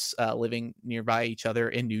close, living nearby each other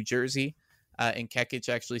in New Jersey. And Kekich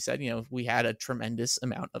actually said, we had a tremendous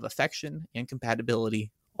amount of affection and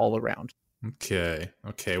compatibility all around. Okay.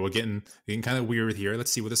 We're getting kind of weird here.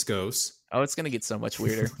 Let's see where this goes. Oh, it's going to get so much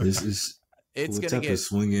weirder. This is it's what going to type get of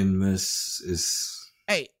swinging mess is.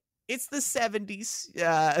 Hey, it's the 70s.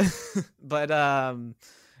 But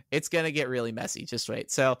it's going to get really messy. Just wait.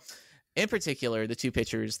 So in particular, the 2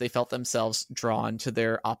 pitchers, they felt themselves drawn to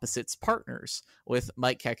their opposites' partners, with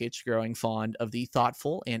Mike Kekich growing fond of the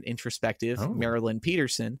thoughtful and introspective Marilyn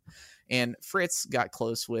Peterson, and Fritz got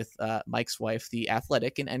close with Mike's wife, the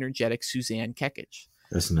athletic and energetic Suzanne Kekich.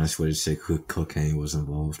 That's a nice way to say cocaine was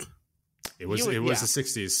involved. It was the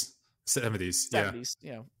 60s, 70s.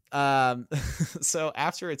 Yeah. So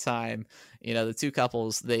after a time, the 2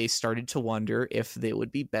 couples, they started to wonder if they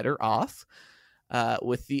would be better off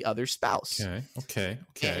with the other spouse. Okay.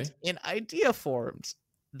 And an idea formed.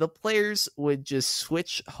 The players would just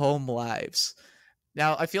switch home lives.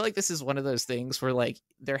 Now, I feel like this is one of those things where, like,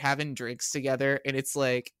 they're having drinks together, and it's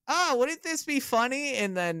like, oh, wouldn't this be funny?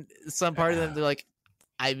 And then some part of them, they're like,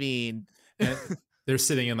 I mean... They're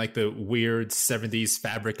sitting in, like, the weird 70s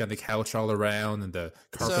fabric on the couch all around, and the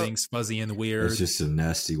carpeting's fuzzy and weird. It's just some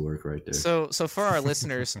nasty work right there. So for our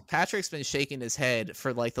listeners, Patrick's been shaking his head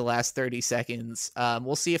for, like, the last 30 seconds.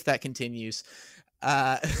 We'll see if that continues.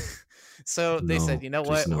 So they said, you know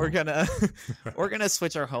what, we're gonna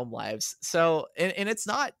switch our home lives. So and it's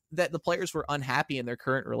not that the players were unhappy in their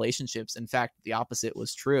current relationships. In fact, the opposite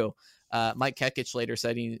was true. Mike Kekich later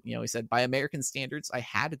said, he said, by American standards, I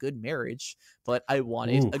had a good marriage, but I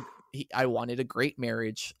wanted a great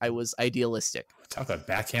marriage. I was idealistic. Talk about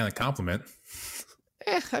backhanded compliment.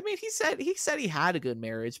 I mean, he said he had a good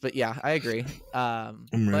marriage, but yeah, I agree.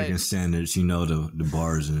 American standards, the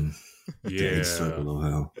bars and circle of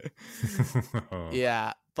hell.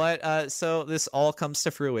 Yeah. But so this all comes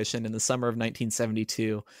to fruition in the summer of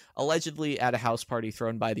 1972, allegedly at a house party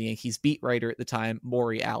thrown by the Yankees beat writer at the time,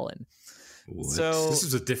 Maury Allen. What? So this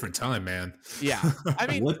was a different time, man. Yeah. I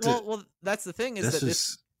mean, well, that's the thing is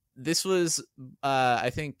that this was, I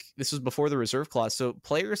think this was before the reserve clause. So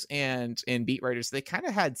players and beat writers, they kind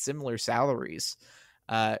of had similar salaries,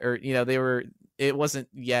 it wasn't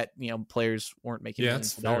yet, players weren't making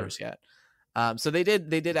millions of dollars yet. So they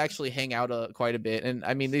did actually hang out quite a bit. And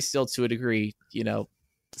I mean, they still, to a degree,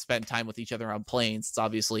 spend time with each other on planes. It's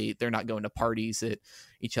obviously they're not going to parties at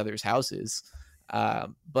each other's houses.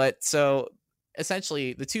 But so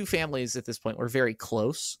essentially the 2 families at this point were very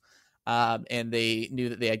close. And they knew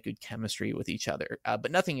that they had good chemistry with each other,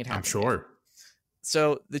 but nothing had happened. I'm sure. Yet.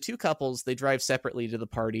 So the 2 couples, they drive separately to the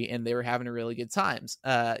party, and they were having a really good times.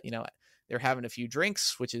 They're having a few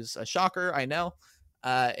drinks, which is a shocker, I know.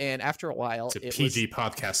 And after a while, it's a PG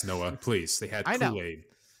podcast, Noah. Please, they had Kool-Aid.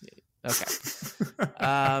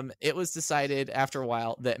 Okay. It was decided after a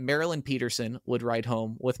while that Marilyn Peterson would ride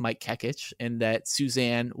home with Mike Kekich and that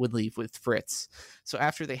Suzanne would leave with Fritz. So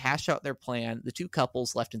after they hashed out their plan, the 2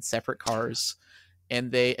 couples left in separate cars,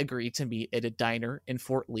 and they agreed to meet at a diner in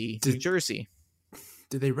Fort Lee, New Jersey.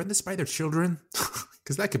 Did they run this by their children?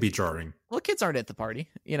 Because that could be jarring. Well, kids aren't at the party.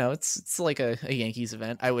 It's like a Yankees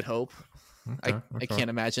event, I would hope. Okay. I can't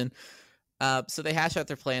imagine. So they hash out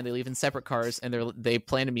their plan. They leave in separate cars, and they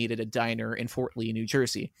plan to meet at a diner in Fort Lee, New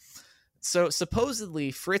Jersey. So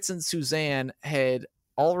supposedly Fritz and Suzanne had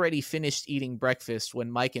already finished eating breakfast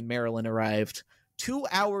when Mike and Marilyn arrived 2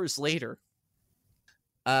 hours later.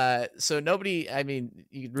 So nobody, I mean,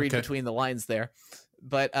 you can read between the lines there,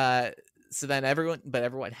 but so then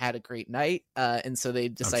everyone had a great night, and so they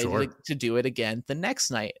decided to do it again the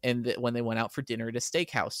next night, and when they went out for dinner at a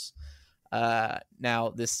steakhouse.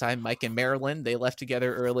 Now this time Mike and Marilyn, they left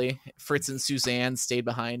together early. Fritz and Suzanne stayed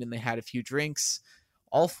behind and they had a few drinks.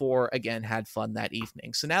 All four again had fun that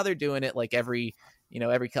evening. So now they're doing it like every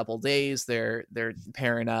couple days. They're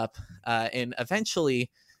pairing up, and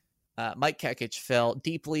eventually Mike Kekich fell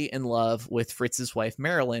deeply in love with Fritz's wife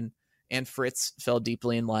Marilyn, and Fritz fell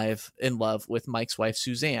deeply in love with Mike's wife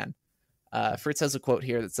Suzanne. Fritz has a quote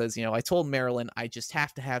here that says, I told Marilyn I just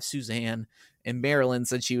have to have Suzanne, and Marilyn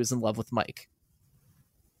said she was in love with Mike.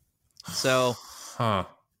 So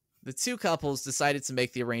the two couples decided to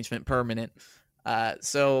make the arrangement permanent.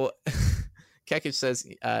 So Kekich says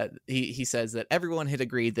he says that everyone had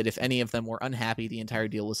agreed that if any of them were unhappy, the entire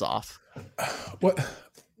deal was off. What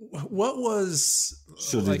was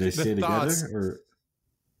so? Did they stay together? Or?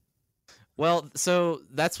 Well, so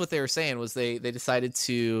that's what they were saying was they decided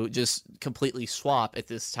to just completely swap at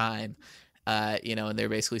this time, and they're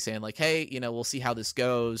basically saying like, hey, we'll see how this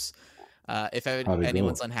goes. If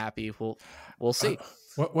anyone's unhappy, we'll see.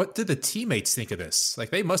 What did the teammates think of this? Like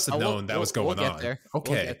they must have known that was going on. There.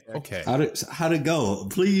 Okay. How'd it go?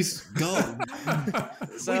 Please go.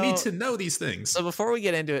 So, we need to know these things. So before we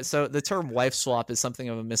get into it, so the term wife swap is something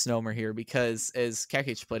of a misnomer here because, as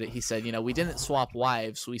Kekich put it, he said, we didn't swap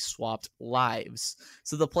wives, we swapped lives.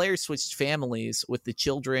 So the players switched families with the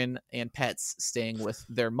children and pets staying with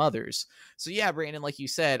their mothers. So yeah, Brandon, like you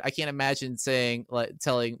said, I can't imagine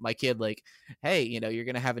telling my kid like, hey, you're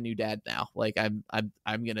gonna have a new dad now. Like I'm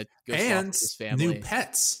gonna go swap with this family. New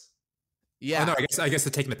pets. Yeah. Oh, no, I guess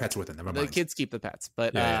they're taking the pets with them. Never mind. The kids keep the pets,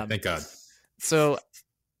 but yeah, thank God. So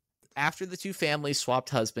after the two families swapped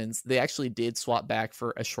husbands, they actually did swap back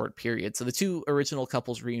for a short period. So the two original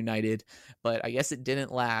couples reunited, but I guess it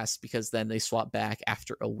didn't last because then they swapped back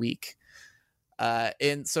after a week.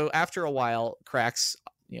 And so after a while, cracks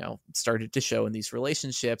started to show in these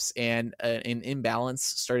relationships, and an imbalance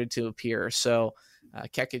started to appear. So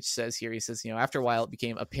Kekich says here, he says, after a while, it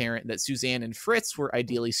became apparent that Suzanne and Fritz were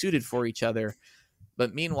ideally suited for each other.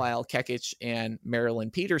 But meanwhile, Kekich and Marilyn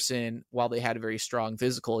Peterson, while they had a very strong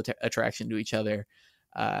physical attraction to each other,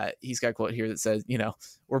 he's got a quote here that says,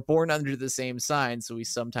 we're born under the same sign, so we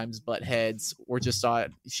sometimes butt heads. We're just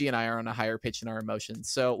she and I are on a higher pitch in our emotions.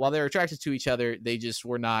 So while they're attracted to each other, they just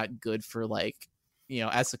were not good for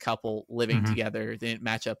as a couple living together. They didn't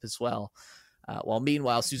match up as well. While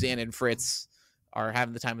meanwhile, Suzanne and Fritz are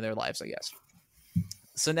having the time of their lives, I guess.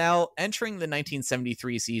 So now entering the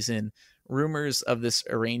 1973 season, rumors of this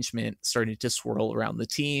arrangement started to swirl around the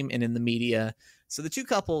team and in the media. So the two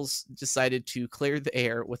couples decided to clear the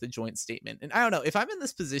air with a joint statement. And I don't know, if I'm in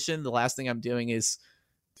this position, the last thing I'm doing is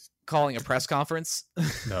calling a press conference.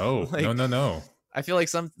 No, no. I feel like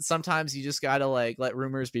sometimes you just got to let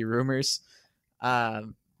rumors be rumors.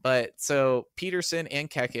 But so Peterson and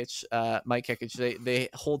Kekich, Mike Kekich, they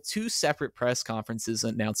hold two separate press conferences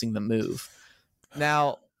announcing the move.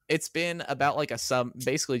 Now it's been about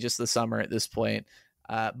basically just the summer at this point.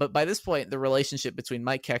 But by this point, the relationship between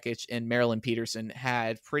Mike Kekich and Marilyn Peterson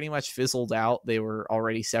had pretty much fizzled out. They were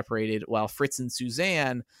already separated, while Fritz and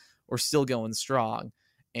Suzanne were still going strong.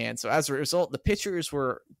 And so as a result, the pitchers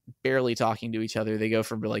were barely talking to each other. They go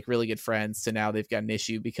from really good friends to now they've got an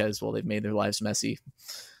issue because, they've made their lives messy.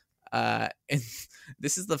 And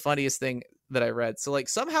this is the funniest thing that I read. So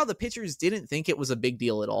somehow the pitchers didn't think it was a big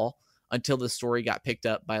deal at all until the story got picked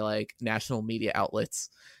up by national media outlets.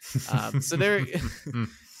 So they're,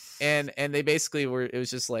 and they basically it was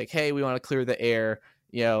just hey, we want to clear the air.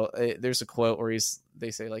 There's a quote where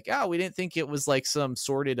they say we didn't think it was some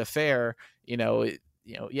sordid affair.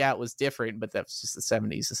 Yeah, it was different, but that's just the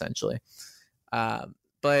 70s essentially.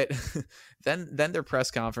 But then their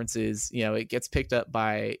press conferences, it gets picked up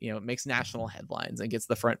by, it makes national headlines and gets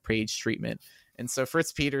the front page treatment. And so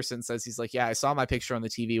Fritz Peterson says, he's yeah, I saw my picture on the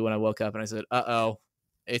TV when I woke up and I said, uh-oh,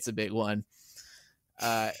 it's a big one.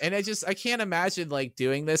 And I can't imagine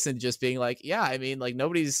doing this and just being yeah, I mean,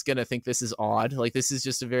 nobody's going to think this is odd. This is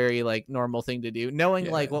just a very normal thing to do. Knowing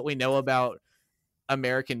what we know about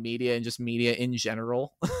American media and just media in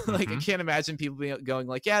general. I can't imagine people going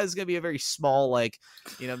yeah, this is gonna be a very small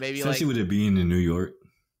maybe especially with it being in New York.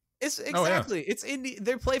 It's exactly it's in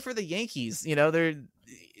they play for the Yankees. They're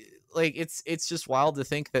it's just wild to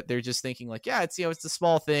think that they're just thinking yeah, it's it's a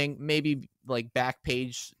small thing, maybe back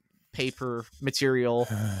page paper material.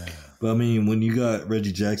 But I mean, when you got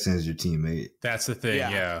Reggie Jackson as your teammate, that's the thing.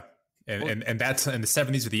 Yeah. And that's in the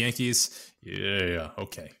 70s with the Yankees. Yeah,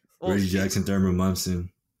 okay. Well, Reggie Jackson, Thurman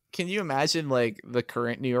Munson. can you imagine like the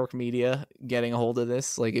current New York media getting a hold of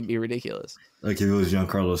this? Like it'd be ridiculous. Like if it was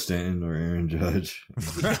Giancarlo Stanton or Aaron Judge.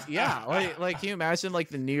 Yeah, like can you imagine like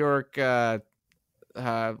the New York was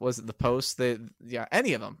it the Post?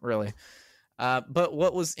 Any of them really. But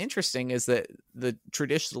what was interesting is that the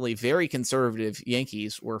traditionally very conservative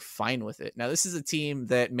Yankees were fine with it. Now, this is a team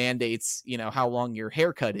that mandates, how long your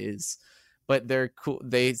haircut is, but they're cool.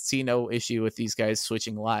 They see no issue with these guys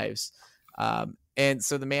switching lives. And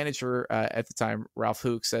so the manager at the time, Ralph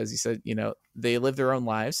Hook, he said, they live their own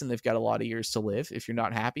lives and they've got a lot of years to live. If you're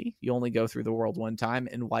not happy, you only go through the world one time,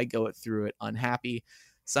 and why go through it unhappy?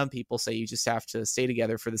 Some people say you just have to stay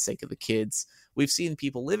together for the sake of the kids. We've seen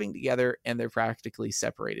people living together and they're practically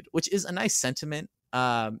separated, which is a nice sentiment.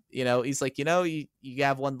 He's like, you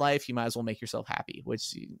have one life, you might as well make yourself happy,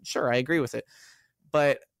 which sure, I agree with it.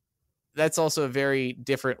 But that's also very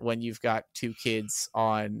different when you've got two kids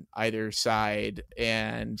on either side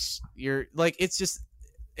and you're like, it's just,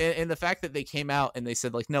 and the fact that they came out and they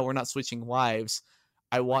said like, no, we're not switching wives.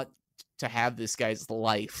 I want to have this guy's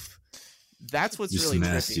life. That's what's just really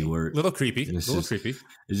nasty tricky. work. Little creepy. It's Creepy.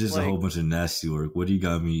 It's just Like, a whole bunch of nasty work. What do you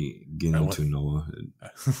got me getting into, Noah?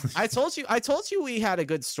 I told you we had a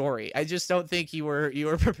good story. I just don't think you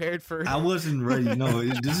were prepared for. I wasn't ready. No,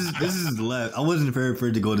 this is left. I wasn't very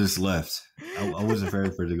afraid to go this left. I wasn't very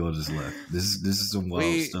afraid to go this left. This is some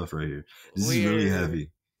wild stuff right here. This is really heavy.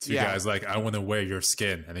 Two guys like, I want to wear your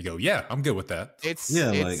skin, and they go, yeah, I'm good with that. It's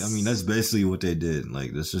that's basically what they did.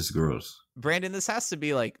 Like, that's just gross. Brandon, this has to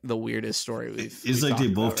be like the weirdest story It's like they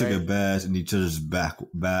both took a bath in each other's backwash.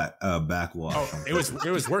 Oh, it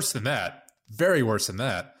was worse than that. Very worse than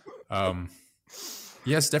that.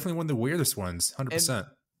 Yes, definitely one of the weirdest ones. 100%.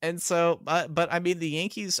 And so, but I mean, the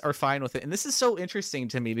Yankees are fine with it. And this is so interesting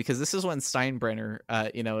to me because this is when Steinbrenner,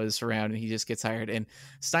 is around and he just gets hired. And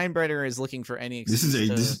Steinbrenner is looking for any excuse.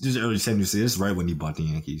 This is early 70s. This is right when he bought the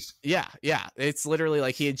Yankees. Yeah. It's literally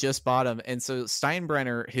like he had just bought them. And so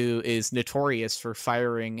Steinbrenner, who is notorious for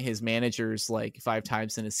firing his managers like 5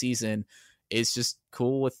 times in a season, is just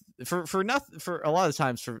cool with for nothing, for a lot of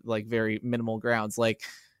times for like very minimal grounds. Like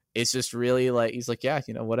it's just really like he's like, yeah,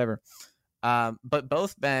 whatever. But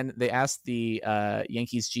both they asked the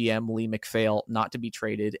Yankees GM Lee McPhail not to be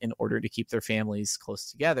traded in order to keep their families close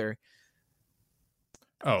together.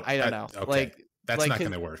 Oh, I don't know. Okay. Like that's not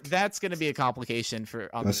going to work. That's going to be a complication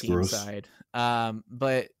on the team side.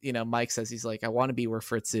 But Mike says he's like, I want to be where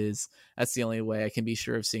Fritz is. That's the only way I can be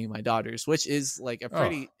sure of seeing my daughters, which is like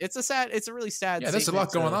it's a really sad. Yeah, there's a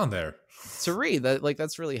lot going on there to read. That like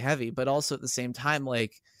that's really heavy, but also at the same time,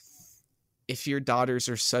 like if your daughters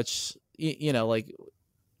are such. Like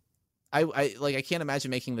I can't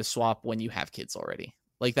imagine making the swap when you have kids already.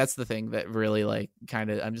 Like that's the thing that really like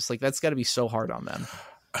kind of I'm just like that's got to be so hard on them.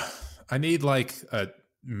 I need like a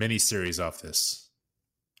mini series off this.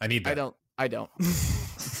 I need that. I don't.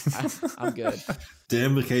 I'm good. The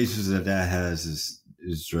implications that has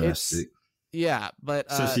is drastic. But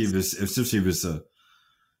especially if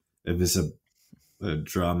it's a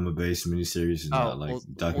drama-based miniseries and not like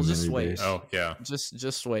documentary based. Oh yeah,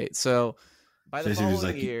 just wait. So by the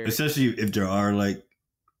following year, especially if there are like,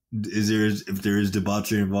 if there is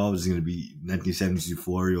debauchery involved, is it going to be 1970s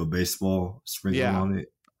euphoria or baseball sprinkled on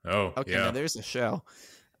it? Oh, okay. Yeah. Now there's a show.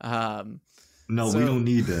 No, we don't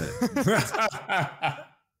need that.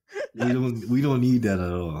 we don't need that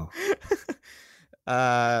at all.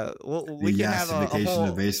 We can have a whole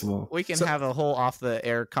of baseball. We can have a whole off the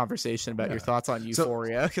air conversation about your thoughts on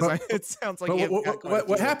Euphoria because it sounds like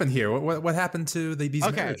what happened here? What happened to these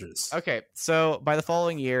marriages? Okay, so by the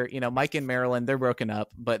following year, Mike and Marilyn, they're broken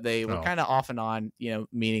up, but they were kind of off and on,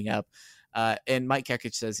 meeting up. And Mike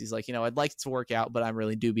Kekich says he's like, I'd like it to work out, but I'm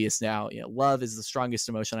really dubious now. Love is the strongest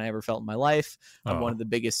emotion I ever felt in my life. I'm one of the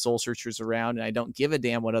biggest soul searchers around, and I don't give a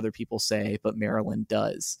damn what other people say, but Marilyn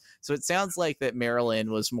does. So it sounds like that Marilyn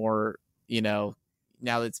was more, now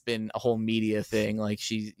that it's been a whole media thing, like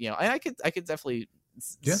she, and I could definitely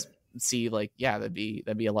see like, that'd be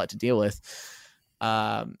a lot to deal with.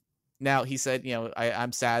 Now he said,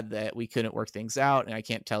 I'm sad that we couldn't work things out, and I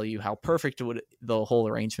can't tell you how perfect the whole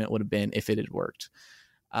arrangement would have been if it had worked.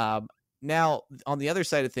 Now, on the other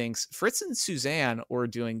side of things, Fritz and Suzanne were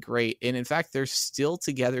doing great, and in fact, they're still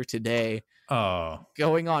together today,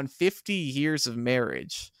 going on 50 years of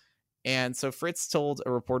marriage. And so Fritz told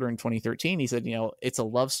a reporter in 2013, he said, it's a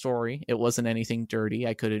love story. It wasn't anything dirty.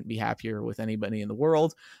 I couldn't be happier with anybody in the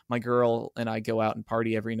world. My girl and I go out and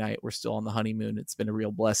party every night. We're still on the honeymoon. It's been a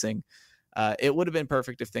real blessing. It would have been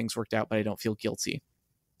perfect if things worked out, but I don't feel guilty.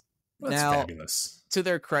 Well, that's fabulous. to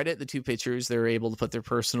their credit, the two pitchers, they were able to put their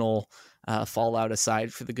personal fallout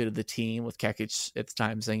aside for the good of the team, with Kekich at the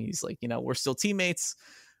time saying he's like, we're still teammates.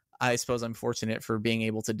 I suppose I'm fortunate for being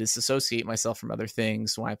able to disassociate myself from other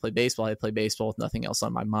things. When I play baseball with nothing else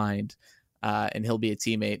on my mind. And he'll be a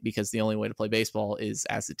teammate because the only way to play baseball is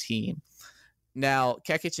as a team. Now,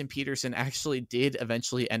 Kekich and Peterson actually did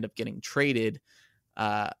eventually end up getting traded,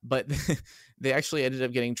 but they actually ended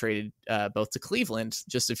up getting traded both to Cleveland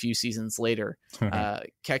just a few seasons later.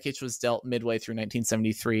 Kekich was dealt midway through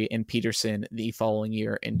 1973 and Peterson the following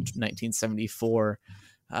year in 1974.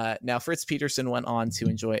 Now, Fritz Peterson went on to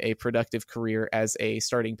enjoy a productive career as a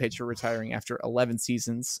starting pitcher, retiring after 11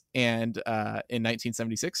 seasons and in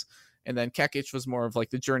 1976. And then Kekich was more of like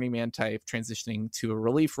the journeyman type, transitioning to a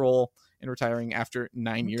relief role and retiring after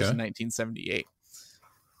 9 years in 1978.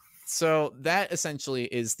 So that essentially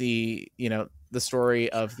is the story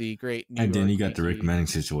of the great New And then York you got the Yankee. Rick Manning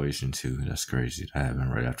situation too. That's crazy. That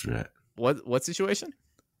happened right after that. What situation?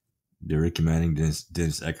 The Ricky Manning, Dennis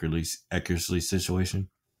Eckersley situation.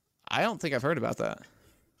 I don't think I've heard about that.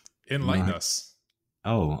 Enlighten us.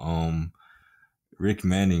 Rick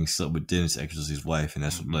Manning slept with Dennis Eckersley's wife, and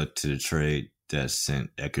that's what led to the trade that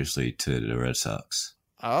sent Eckersley to the Red Sox.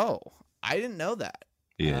 Oh, I didn't know that.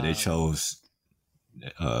 Yeah, they chose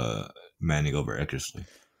Manning over Eckersley.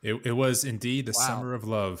 It was indeed the summer of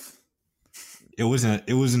love. It wasn't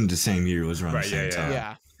the same year. It was around the same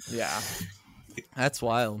time. Yeah. That's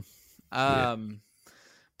wild.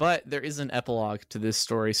 But there is an epilogue to this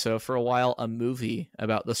story. So for a while, a movie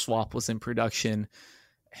about the swap was in production,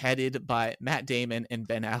 headed by Matt Damon and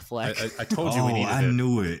Ben Affleck. I told you we needed it. I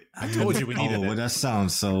knew it. I told you we needed it. Well, that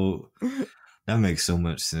sounds so... That makes so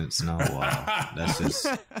much sense now. Wow. That's just...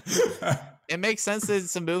 It makes sense that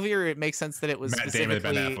it's a movie, or it makes sense that it was Matt Damon and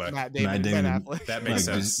Ben Affleck. Matt Damon and Ben Affleck. That makes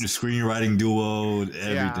sense. The screenwriting duo,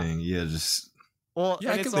 everything. Yeah, just... Well,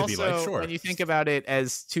 yeah, and it's also, when you think about it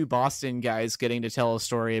as two Boston guys getting to tell a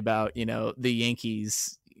story about, the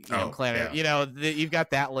Yankees, you've got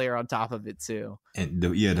that layer on top of it too. And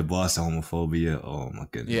the Boston homophobia. Oh my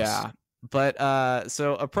goodness. Yeah. But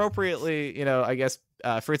so appropriately, I guess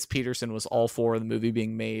Fritz Peterson was all for the movie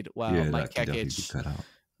being made, while Mike Kekich,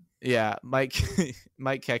 Mike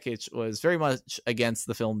Kekich was very much against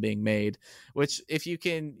the film being made. Which, if you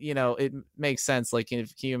can, it makes sense. Like, can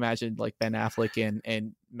you imagine like Ben Affleck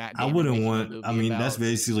and Matt Damon? I wouldn't want. I mean, that's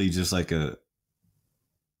basically just like a.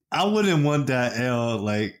 I wouldn't want that L.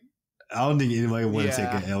 Like, I don't think anybody would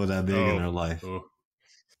take an L that big in their life.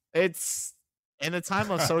 It's in the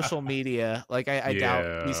time of social media. Like, I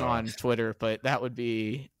doubt he's on Twitter, but that would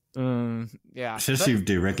be. Especially if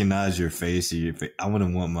they recognize your face. I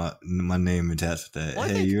wouldn't want my name attached to that. Well,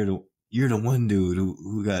 hey, you're the one dude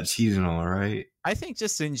who got cheated on, right? I think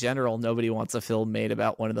just in general, nobody wants a film made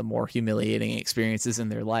about one of the more humiliating experiences in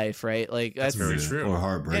their life, right? Like, that's very true. Or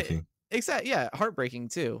heartbreaking. Exactly. Yeah, heartbreaking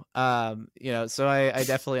too. So I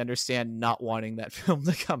definitely understand not wanting that film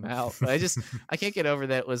to come out. But I can't get over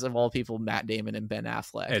that it was, of all people, Matt Damon and Ben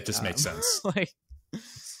Affleck. It just makes sense.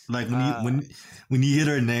 Like when you hear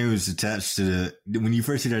their names attached to when you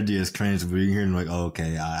first hear their ideas cringe, but you hear them like, oh,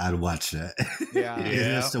 okay, I'd watch that. Yeah.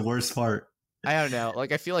 That's the worst part. I don't know.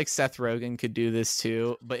 Like, I feel like Seth Rogen could do this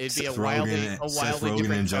too, but it'd be a wildly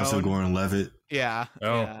different and Joseph Gordon-Levitt. Yeah.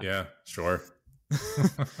 Oh, yeah, sure.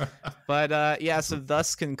 But so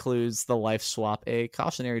thus concludes The Life Swap, a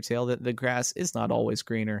cautionary tale that the grass is not always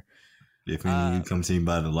greener. If you come to me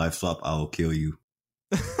by The Life Swap, I will kill you.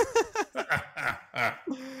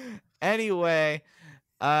 Anyway,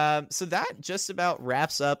 so that just about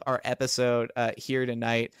wraps up our episode here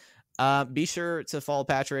tonight. Be sure to follow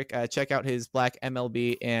Patrick. Check out his Black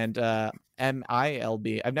MLB and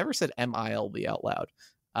MILB. I've never said MILB out loud.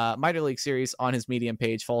 Minor League Series on his Medium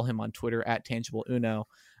page. Follow him on Twitter at Tangible Uno.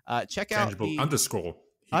 Check out the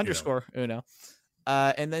 __ Uno.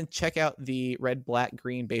 And then check out the Red, Black,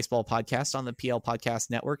 Green Baseball podcast on the PL Podcast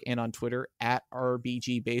Network and on Twitter at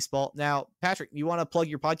RBG Baseball. Now, Patrick, you want to plug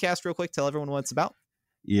your podcast real quick? Tell everyone what it's about.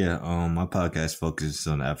 Yeah, my podcast focuses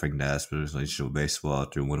on the African diaspora relationship with baseball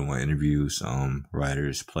through one-on-one interviews,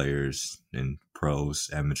 writers, players, and pros,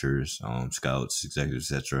 amateurs, scouts,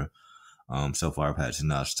 executives, etc. So far, I've had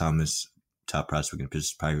Sinach Thomas, top prospect in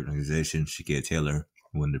Pitchers Private Organization, Shaquille Taylor,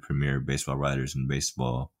 one of the premier baseball writers in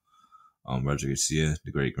baseball, Roger Garcia,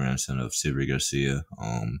 the great grandson of Silvio Garcia,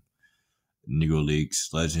 Negro Leagues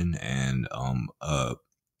legend, and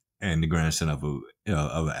the grandson of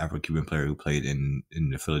an Afro-Cuban player who played in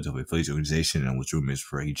the Philadelphia Phillies organization and was roommates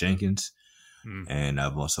for Freddie Jenkins. And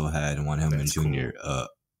I've also had Juan Hillman Jr.,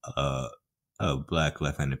 a black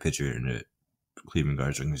left-handed pitcher in the Cleveland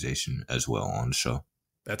Guards organization as well on the show.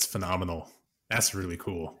 That's phenomenal. That's really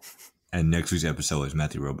cool. And next week's episode is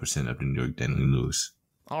Matthew Roberson of the New York Daily News.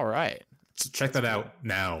 All right. So check that out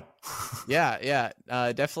now. Yeah.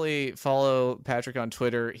 Definitely follow Patrick on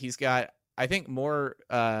Twitter. He's got, I think, more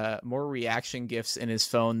reaction gifs in his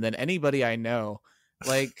phone than anybody I know.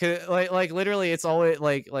 Like literally, it's always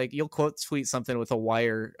like you'll quote tweet something with a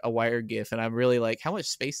wire gif, and I'm really like, how much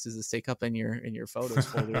space does this take up in your photos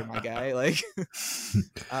folder, my guy? Like,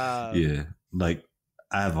 yeah, like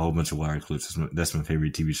I have a whole bunch of wire clips. That's my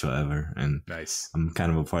favorite TV show ever, and nice. I'm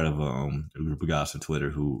kind of a part of a group of guys on Twitter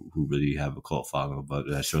who really have a cult following about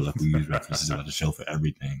that show. Like we use references about the show for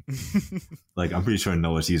everything. Like I'm pretty sure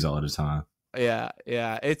Noah sees it all the time. Yeah.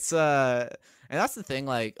 It's and that's the thing.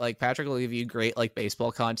 Like Patrick will give you great like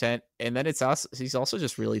baseball content, and then he's also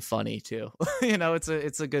just really funny too. You know, it's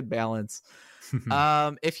a good balance.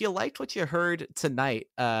 If you liked what you heard tonight,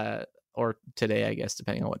 or today, I guess,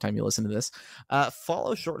 depending on what time you listen to this,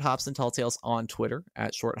 follow Short Hops and Tall Tales on Twitter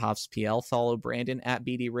at ShortHopsPL. Follow Brandon at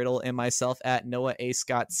BD Riddle and myself at Noah A.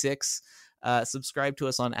 Scott 6. Subscribe to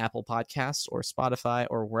us on Apple Podcasts or Spotify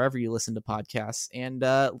or wherever you listen to podcasts, and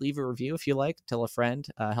leave a review if you like. Tell a friend.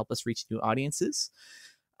 Help us reach new audiences.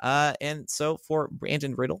 And so for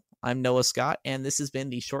Brandon Riddle, I'm Noah Scott, and this has been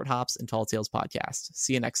the Short Hops and Tall Tales podcast.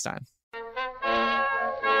 See you next time.